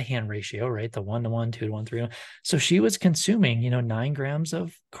about the hand ratio, right? The 1 to 1, 2 to 1, 3 to 1. So she was consuming, 9 grams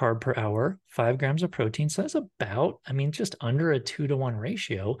of carb per hour, 5 grams of protein. So that's about, just under a 2 to 1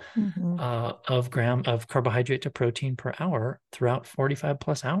 ratio Mm-hmm. of carbohydrate to protein per hour throughout 45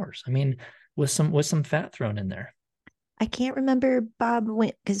 plus hours. With some fat thrown in there. I can't remember Bob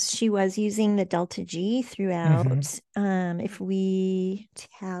because she was using the Delta G Mm-hmm. throughout. If we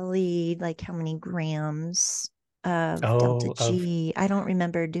tallied like how many grams of Delta Oh, G, I don't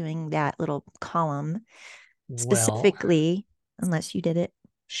remember doing that little column well, specifically, unless you did it.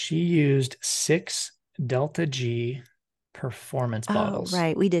 she used 6 Delta G performance Oh, bottles.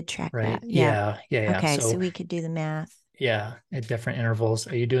 right. We did track that. Right. Yeah. Yeah. Yeah. Yeah. Okay. So So, we could do the math. yeah, at different intervals.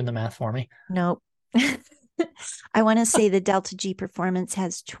 Are you doing the math for me? Nope. I want to say the Delta G performance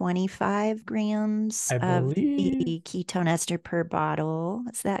has 25 grams I of the believe ketone ester per bottle.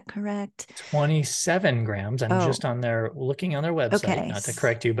 Is that correct? 27 grams. I'm Oh, just on their looking on their website, okay. not to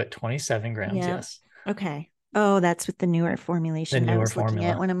correct you, but 27 grams. Yeah. Yes. Okay. Oh, that's with the newer The formulation. I newer was looking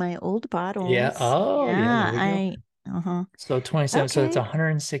at formula. one of my old Yeah. bottles. Oh, yeah. There Yeah, we go. uh-huh. So 27. So it's Okay.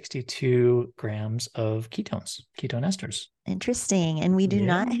 162 grams of ketone esters. Interesting. And we do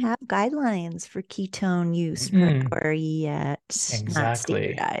not Yeah. have guidelines for ketone use per Mm-mm. hour yet, not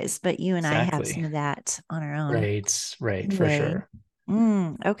Exactly. standardized, but you and I have some Exactly. of that on our own. Right. Right. For Anyway,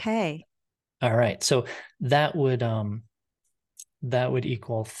 sure. okay. All right. So that would um that would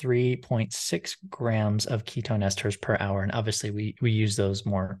equal 3.6 grams of ketone esters per hour. And obviously we use those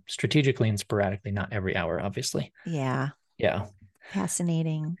more strategically and sporadically, not every hour, obviously. Yeah, Yeah.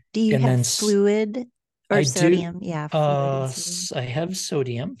 fascinating. Do you And have then fluid or I do sodium? Yeah, fluid and sodium. I have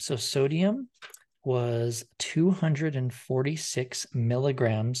sodium. So sodium was 246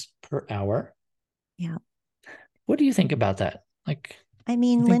 milligrams per hour. Yeah. What do you think about that? Like, I you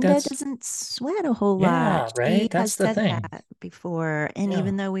mean, think Linda that's, doesn't sweat a whole lot. yeah, right? She That's has the said thing. that before. And Yeah.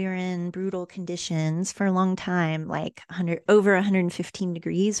 even though we were in brutal conditions for a long time, like 100 over 115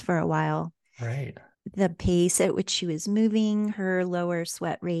 degrees for a while, Right. the pace at which she was moving, her lower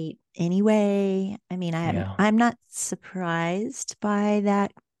sweat rate anyway. I mean, Yeah. I'm not surprised by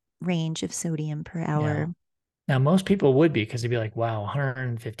that range of sodium per Yeah. hour. Now, most people would be because they'd be like, wow,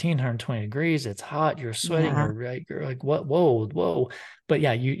 115, 120 degrees, it's hot, you're sweating, Yeah. you're like, what, whoa, whoa. But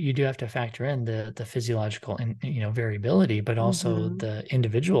yeah, you do have to factor in the physiological and variability, but also Hmm. the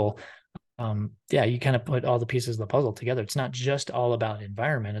individual. Yeah, you kind of put all the pieces of the puzzle together. It's not just all about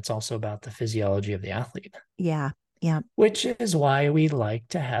environment, it's also about the physiology of the athlete, Yeah. Yeah. which is why we like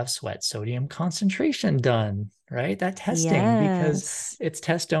to have sweat sodium concentration done, right? That testing, because Yes. it's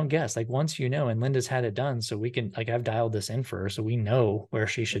test, don't guess. Like once and Linda's had it done, so we can, like, I've dialed this in for her, so we know where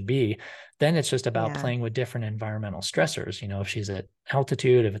she should be. Then it's just about Yeah. playing with different environmental stressors. If she's at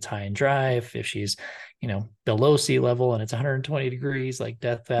altitude, if it's high and dry, if she's, below sea level and it's 120 degrees, like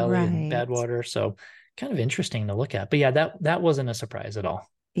Death Valley and Right. Badwater. So kind of interesting to look at. But yeah, that wasn't a surprise at all.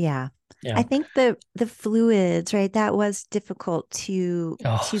 Yeah. I Yeah. think the fluids, right? That was difficult to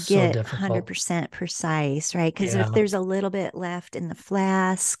Oh, so get difficult. 100% precise, right? Because if Yeah. there's a little bit left in the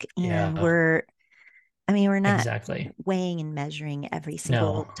flask and Yeah. we're not Exactly. weighing and measuring every No,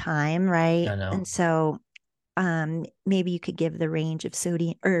 single time, right? no, And no. so maybe you could give the range of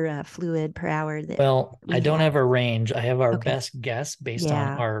sodium or fluid per hour that Well, I we don't have. have a range. I have our Okay. best guess based on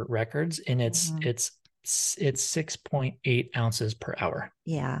Yeah. our records, and it's Hmm. it's it's 6.8 ounces per hour.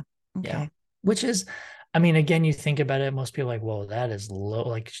 Yeah. Yeah. Okay. Which is, again, you think about it, most people are like, whoa, that is low.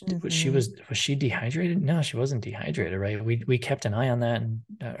 Like, Hmm. was she dehydrated? No, she wasn't dehydrated, right? We kept an eye on that and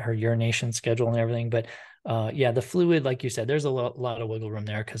her urination schedule and everything. But yeah, the fluid, like you said, there's a lot of wiggle room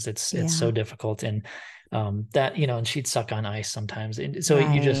there because it's so Yeah. difficult. And that, and she'd suck on ice sometimes. And so you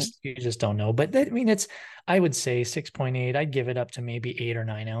Right. just don't know. But that, I would say 6.8. I'd give it up to maybe 8 or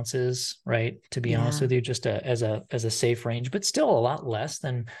 9 ounces, right? To be honest Yeah. with you, just as a safe range, but still a lot less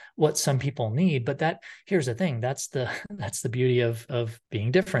than what some people need. But here's the thing, that's the that's the beauty of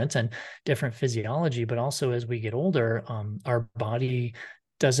being different and different physiology. But also as we get older, our body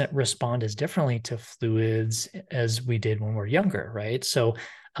doesn't respond as differently to fluids as we did when we're younger, right? So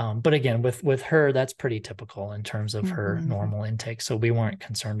But again, with her, that's pretty typical in terms of her Mhm. normal intake. So we weren't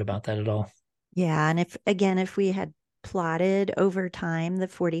concerned about that at all. Yeah. And if we had plotted over time the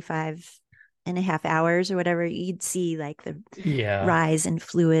 45.5 hours or whatever, you'd see like the Yeah, rise in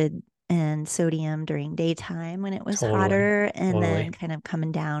fluid and sodium during daytime when it was totally. hotter, and Totally. then kind of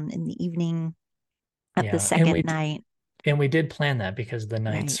coming down in the evening of the Yeah. And second night. we did plan that because the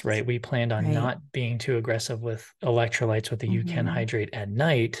nights, Right. right? We planned on Right. not being too aggressive with electrolytes with the you can Hmm. hydrate at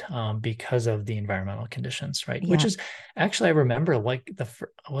night because of the environmental conditions, right? Which Yeah. is actually, I remember like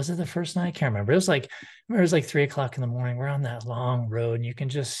was it the first night? I can't remember. It was like 3 o'clock in the morning. We're on that long road and you can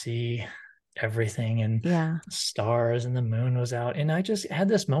just see everything and Yeah. the stars and the moon was out. And I just had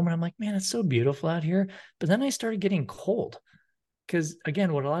this moment. I'm like, man, it's so beautiful out here. But then I started getting cold. Because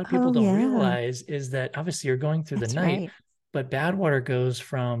again, what a lot of people Oh, don't yeah. realize is that obviously you're going through the That's night, right. but Badwater goes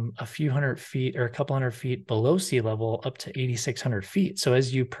from a few hundred feet or a couple hundred feet below sea level up to 8,600 feet. So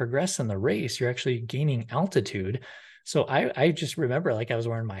as you progress in the race, you're actually gaining altitude. So I just remember like I was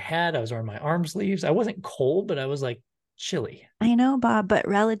wearing my hat, I was wearing my arm sleeves. I wasn't cold, but I was like chilly. I know, Bob, but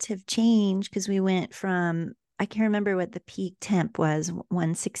relative change, because we went from, I can't remember what the peak temp was,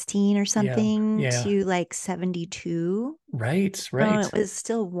 116 or Yeah. something, Yeah. to like 72. Right. So it Right. was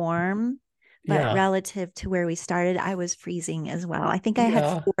still warm, but Yeah. relative to where we started, I was freezing as well. I think I had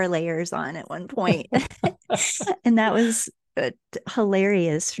Yeah. 4 layers on at one point. And that was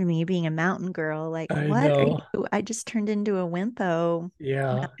hilarious for me being a mountain girl. Like, I what are know. you? I just turned into a wimpo, not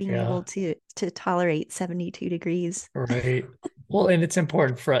Yeah. being able Yeah. to tolerate 72 degrees. Right. Well, and it's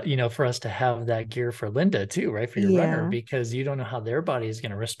important for for us to have that gear for Linda too, right? For your runner, Yeah. because you don't know how their body is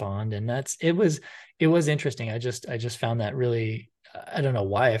going to respond. And it was interesting. I just found that really I don't know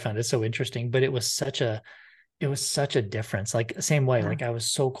why I found it so interesting, but it was such a difference. Like same way, Yeah. like I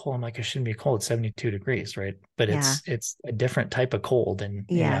was so cold. I'm like, it shouldn't be cold, 72 degrees, right? But Yeah. it's a different type of cold. And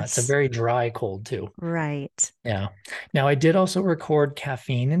yeah, it's a Yes. very dry cold too. Right. Yeah. Now I did also record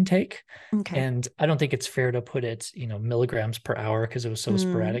caffeine intake, Okay. and I don't think it's fair to put it, milligrams per hour because it was so Mm.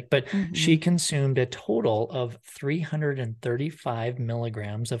 sporadic, but she Hmm. consumed a total of 335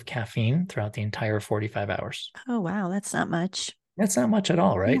 milligrams of caffeine throughout the entire 45 hours. Oh, wow. That's not much. That's not much at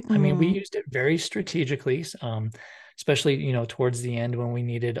all, right? I mean, we Mm-mm. used it very strategically, especially, towards the end when we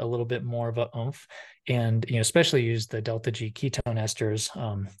needed a little bit more of a oomph and, especially used the delta G ketone esters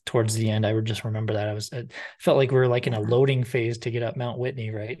towards the end. I would just remember that it felt like we were like in a Yeah. loading phase to get up Mount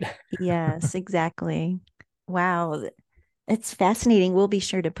Whitney, right? Yes, exactly. Wow. It's fascinating. We'll be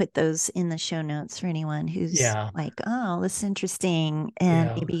sure to put those in the show notes for anyone who's Yeah. like, oh, this is interesting, and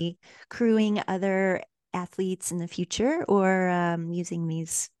Yeah. maybe crewing other athletes in the future, or using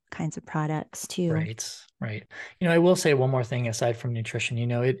these kinds of products too. Right, right. I will say one more thing aside from nutrition.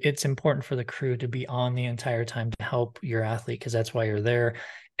 It's important for the crew to be on the entire time to help your athlete because that's why you're there.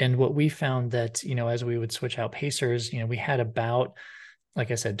 And what we found that, as we would switch out pacers, we had about, like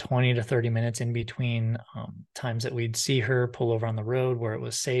I said, 20 to 30 minutes in between times that we'd see her pull over on the road where it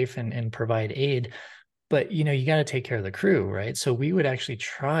was safe and provide aid. But, you got to take care of the crew, right? So we would actually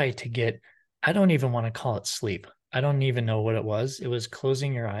try to get, I don't even want to call it sleep. I don't even know what it was. It was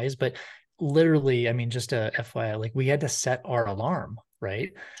closing your eyes, but literally, I mean, just a FYI, like we had to set our alarm,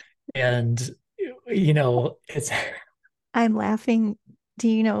 right? And it's I'm laughing. Do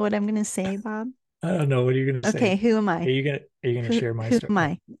you know what I'm going to say, Bob? I don't know what are you gonna Okay, say. who am I? Are you gonna share my Who am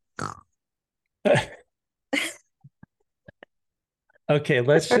story? I? Okay,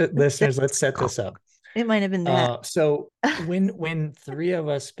 listeners, let's set this up. It might have been that. So when three of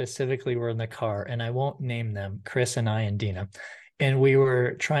us specifically were in the car, and I won't name them, Chris and I and Dina, and we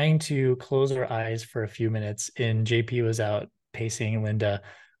were trying to close our eyes for a few minutes, and JP was out pacing Linda.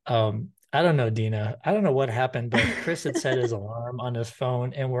 I don't know, Dina. I don't know what happened, but Chris had set his alarm on his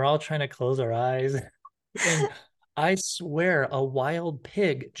phone, and we're all trying to close our eyes. And I swear a wild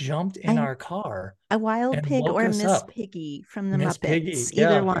pig jumped in I our car a wild and pig woke or us Miss up. Piggy from the Miss Muppets. Piggy.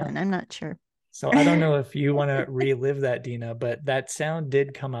 Either Yeah. one. I'm not sure. So I don't know if you want to relive that, Dina, but that sound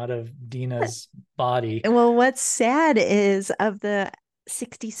did come out of Dina's body. Well, what's sad is of the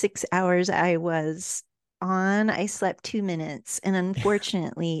 66 hours I was on, I slept 2 minutes. And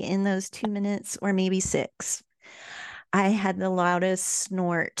unfortunately, in those 2 minutes, or maybe six, I had the loudest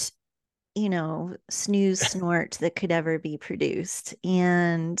snort, snooze snort that could ever be produced.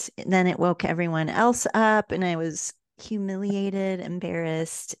 And then it woke everyone else up, and I was humiliated,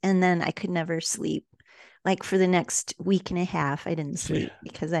 embarrassed, and then I could never sleep. Like for the next week and a half, I didn't sleep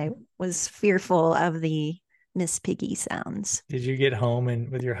because I was fearful of the Miss Piggy sounds. Did you get home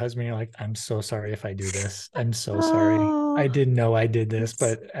and with your husband, you're like, I'm so sorry if I do this. I'm so sorry. Oh, I well, didn't know I did this, it's,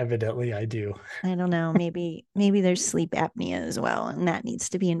 but evidently I do. I don't know, maybe there's sleep apnea as well, and that needs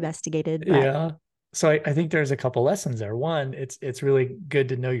to be investigated. But Yeah. So I think there's a couple lessons there. One, it's really good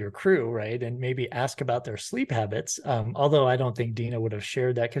to know your crew, right? And maybe ask about their sleep habits. Although I don't think Dina would have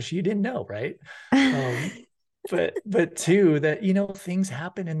shared that because she didn't know, right? Um, but two, that things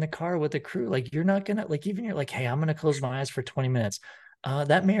happen in the car with the crew. Like you're not gonna like even you're like, hey, I'm gonna close my eyes for 20 minutes.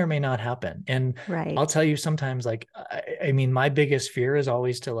 That may or may not happen. And right. I'll tell you sometimes, like I mean, my biggest fear is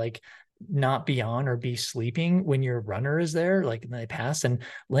always to like not be on or be sleeping when your runner is there, like and they pass. And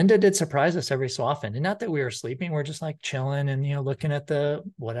Linda did surprise us every so often. And not that we were sleeping, we're just like chilling and looking at the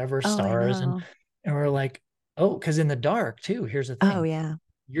whatever Oh, I stars and know. we're like, oh, because in the dark too, here's the Oh, thing. yeah.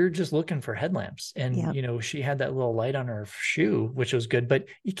 You're just looking for headlamps. And Yep. she had that little light on her shoe, which was good, but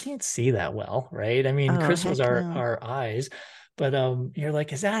you can't see that well, right? I mean, Oh, Chris was heck our no. our eyes, but you're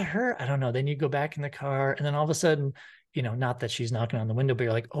like, is that her? I don't know. Then you go back in the car, and then all of a sudden, not that she's knocking on the window, but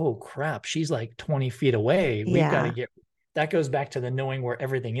you're like, oh crap, she's like 20 feet away. We've got to Yeah, get that goes back to the knowing where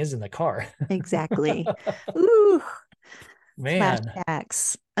everything is in the car. exactly. Ooh, Man,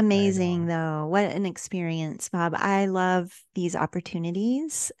 flashbacks. I Amazing know. though. What an experience, Bob. I love these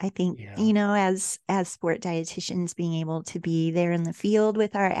opportunities. I think, Yeah. as sport dietitians, being able to be there in the field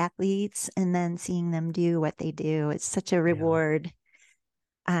with our athletes and then seeing them do what they do, it's such a Yeah. reward.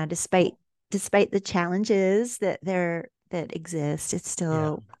 Despite the challenges that exist, it's Yeah.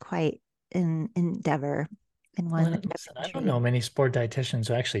 still quite an endeavor and Well, one that and listen, I don't know truly. many sport dietitians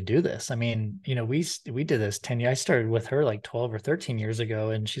who actually do this. I mean, we did this 10 years. I started with her like 12 or 13 years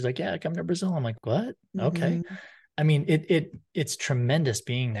ago, and she's like, "Yeah, come to Brazil." I'm like, "What? Okay." Hmm. I mean, it's tremendous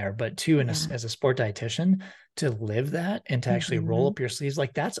being there, but too, Yeah. as a sport dietitian, to live that and to actually roll Hmm. up your sleeves,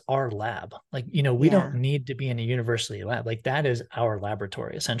 like that's our lab. Like, we don't Yeah. need to be in a university lab. Like that is our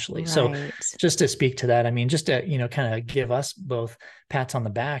laboratory essentially. So Right. just to speak to that, I mean, just to, kind of give us both pats on the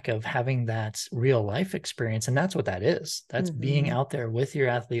back of having that real life experience. And that's what that is. That's being Hmm. out there with your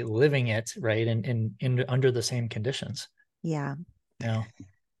athlete, living it, right. And in under the same conditions. Yeah. Yeah.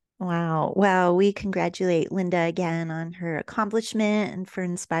 Wow. Well, we congratulate Linda again on her accomplishment and for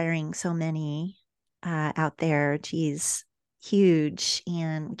inspiring so many out there. She's huge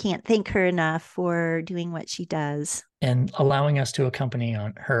and we can't thank her enough for doing what she does. And allowing us to accompany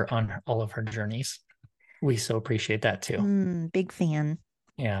on all of her journeys. We so appreciate that too. Big fan.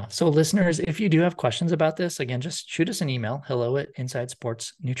 Yeah. So, listeners, if you do have questions about this, again, just shoot us an email,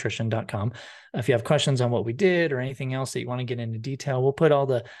 hello@insidesportsnutrition.com. If you have questions on what we did or anything else that you want to get into detail, we'll put all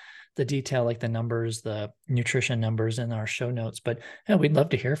the detail, like the numbers, the nutrition numbers in our show notes. But yeah, we'd love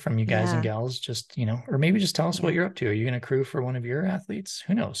to hear from you guys and Yeah. gals. Just, or maybe just tell us what Yeah. you're up to. Are you going to crew for one of your athletes?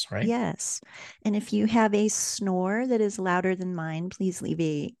 Who knows, right? Yes. And if you have a snore that is louder than mine, please leave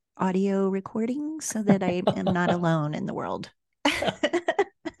a audio recording so that I am not alone in the world.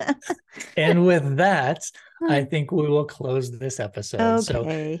 And with that, I think we will close this episode. So,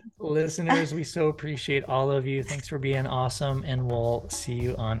 Okay. listeners, we so appreciate all of you. Thanks for being awesome, and we'll see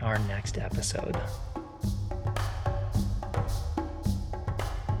you on our next episode.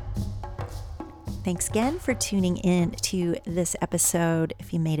 Thanks again for tuning in to this episode.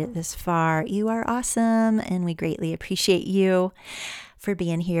 If you made it this far, you are awesome, and we greatly appreciate you for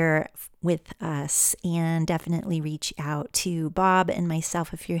being here with us. And definitely reach out to Bob and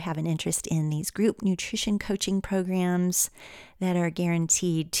myself if you have an interest in these group nutrition coaching programs that are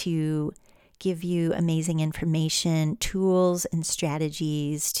guaranteed to give you amazing information, tools, and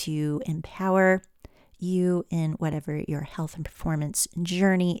strategies to empower you in whatever your health and performance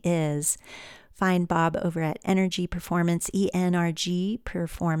journey is. Find Bob over at Energy Performance,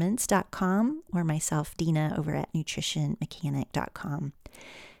 ENRGperformance.com, or myself, Dina, over at nutritionmechanic.com.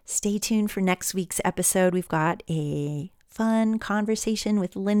 Stay tuned for next week's episode. We've got a fun conversation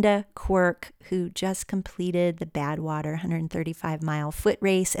with Linda Quirk, who just completed the Badwater 135-mile foot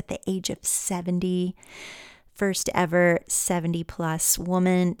race at the age of 70. First ever 70 plus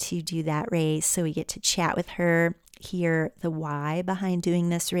woman to do that race. So we get to chat with her, hear the why behind doing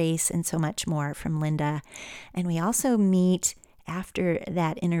this race, and so much more from Linda. And we also meet after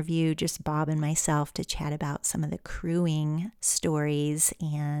that interview, just Bob and myself, to chat about some of the crewing stories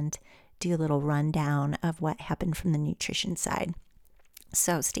and do a little rundown of what happened from the nutrition side.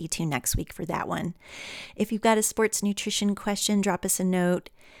 So stay tuned next week for that one. If you've got a sports nutrition question, drop us a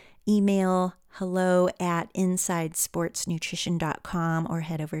note. Email hello@insidesportsnutrition.com or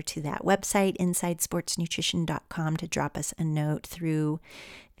head over to that website, insidesportsnutrition.com, to drop us a note through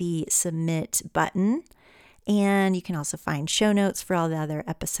the submit button. And you can also find show notes for all the other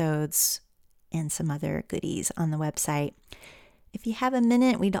episodes and some other goodies on the website. If you have a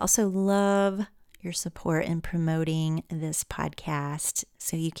minute, we'd also love your support in promoting this podcast.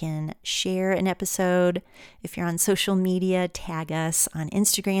 So you can share an episode. If you're on social media, tag us on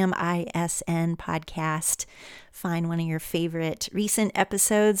Instagram, ISN Podcast. Find one of your favorite recent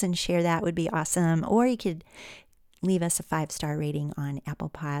episodes and share that would be awesome. Or you could leave us a 5-star rating on Apple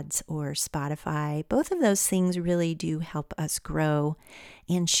Pods or Spotify. Both of those things really do help us grow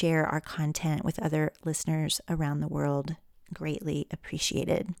and share our content with other listeners around the world. Greatly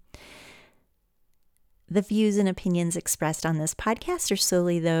appreciated. The views and opinions expressed on this podcast are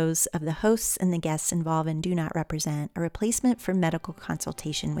solely those of the hosts and the guests involved and do not represent a replacement for medical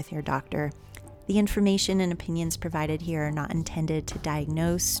consultation with your doctor. The information and opinions provided here are not intended to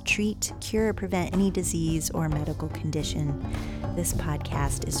diagnose, treat, cure, or prevent any disease or medical condition. This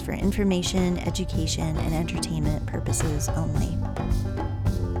podcast is for information, education, and entertainment purposes only.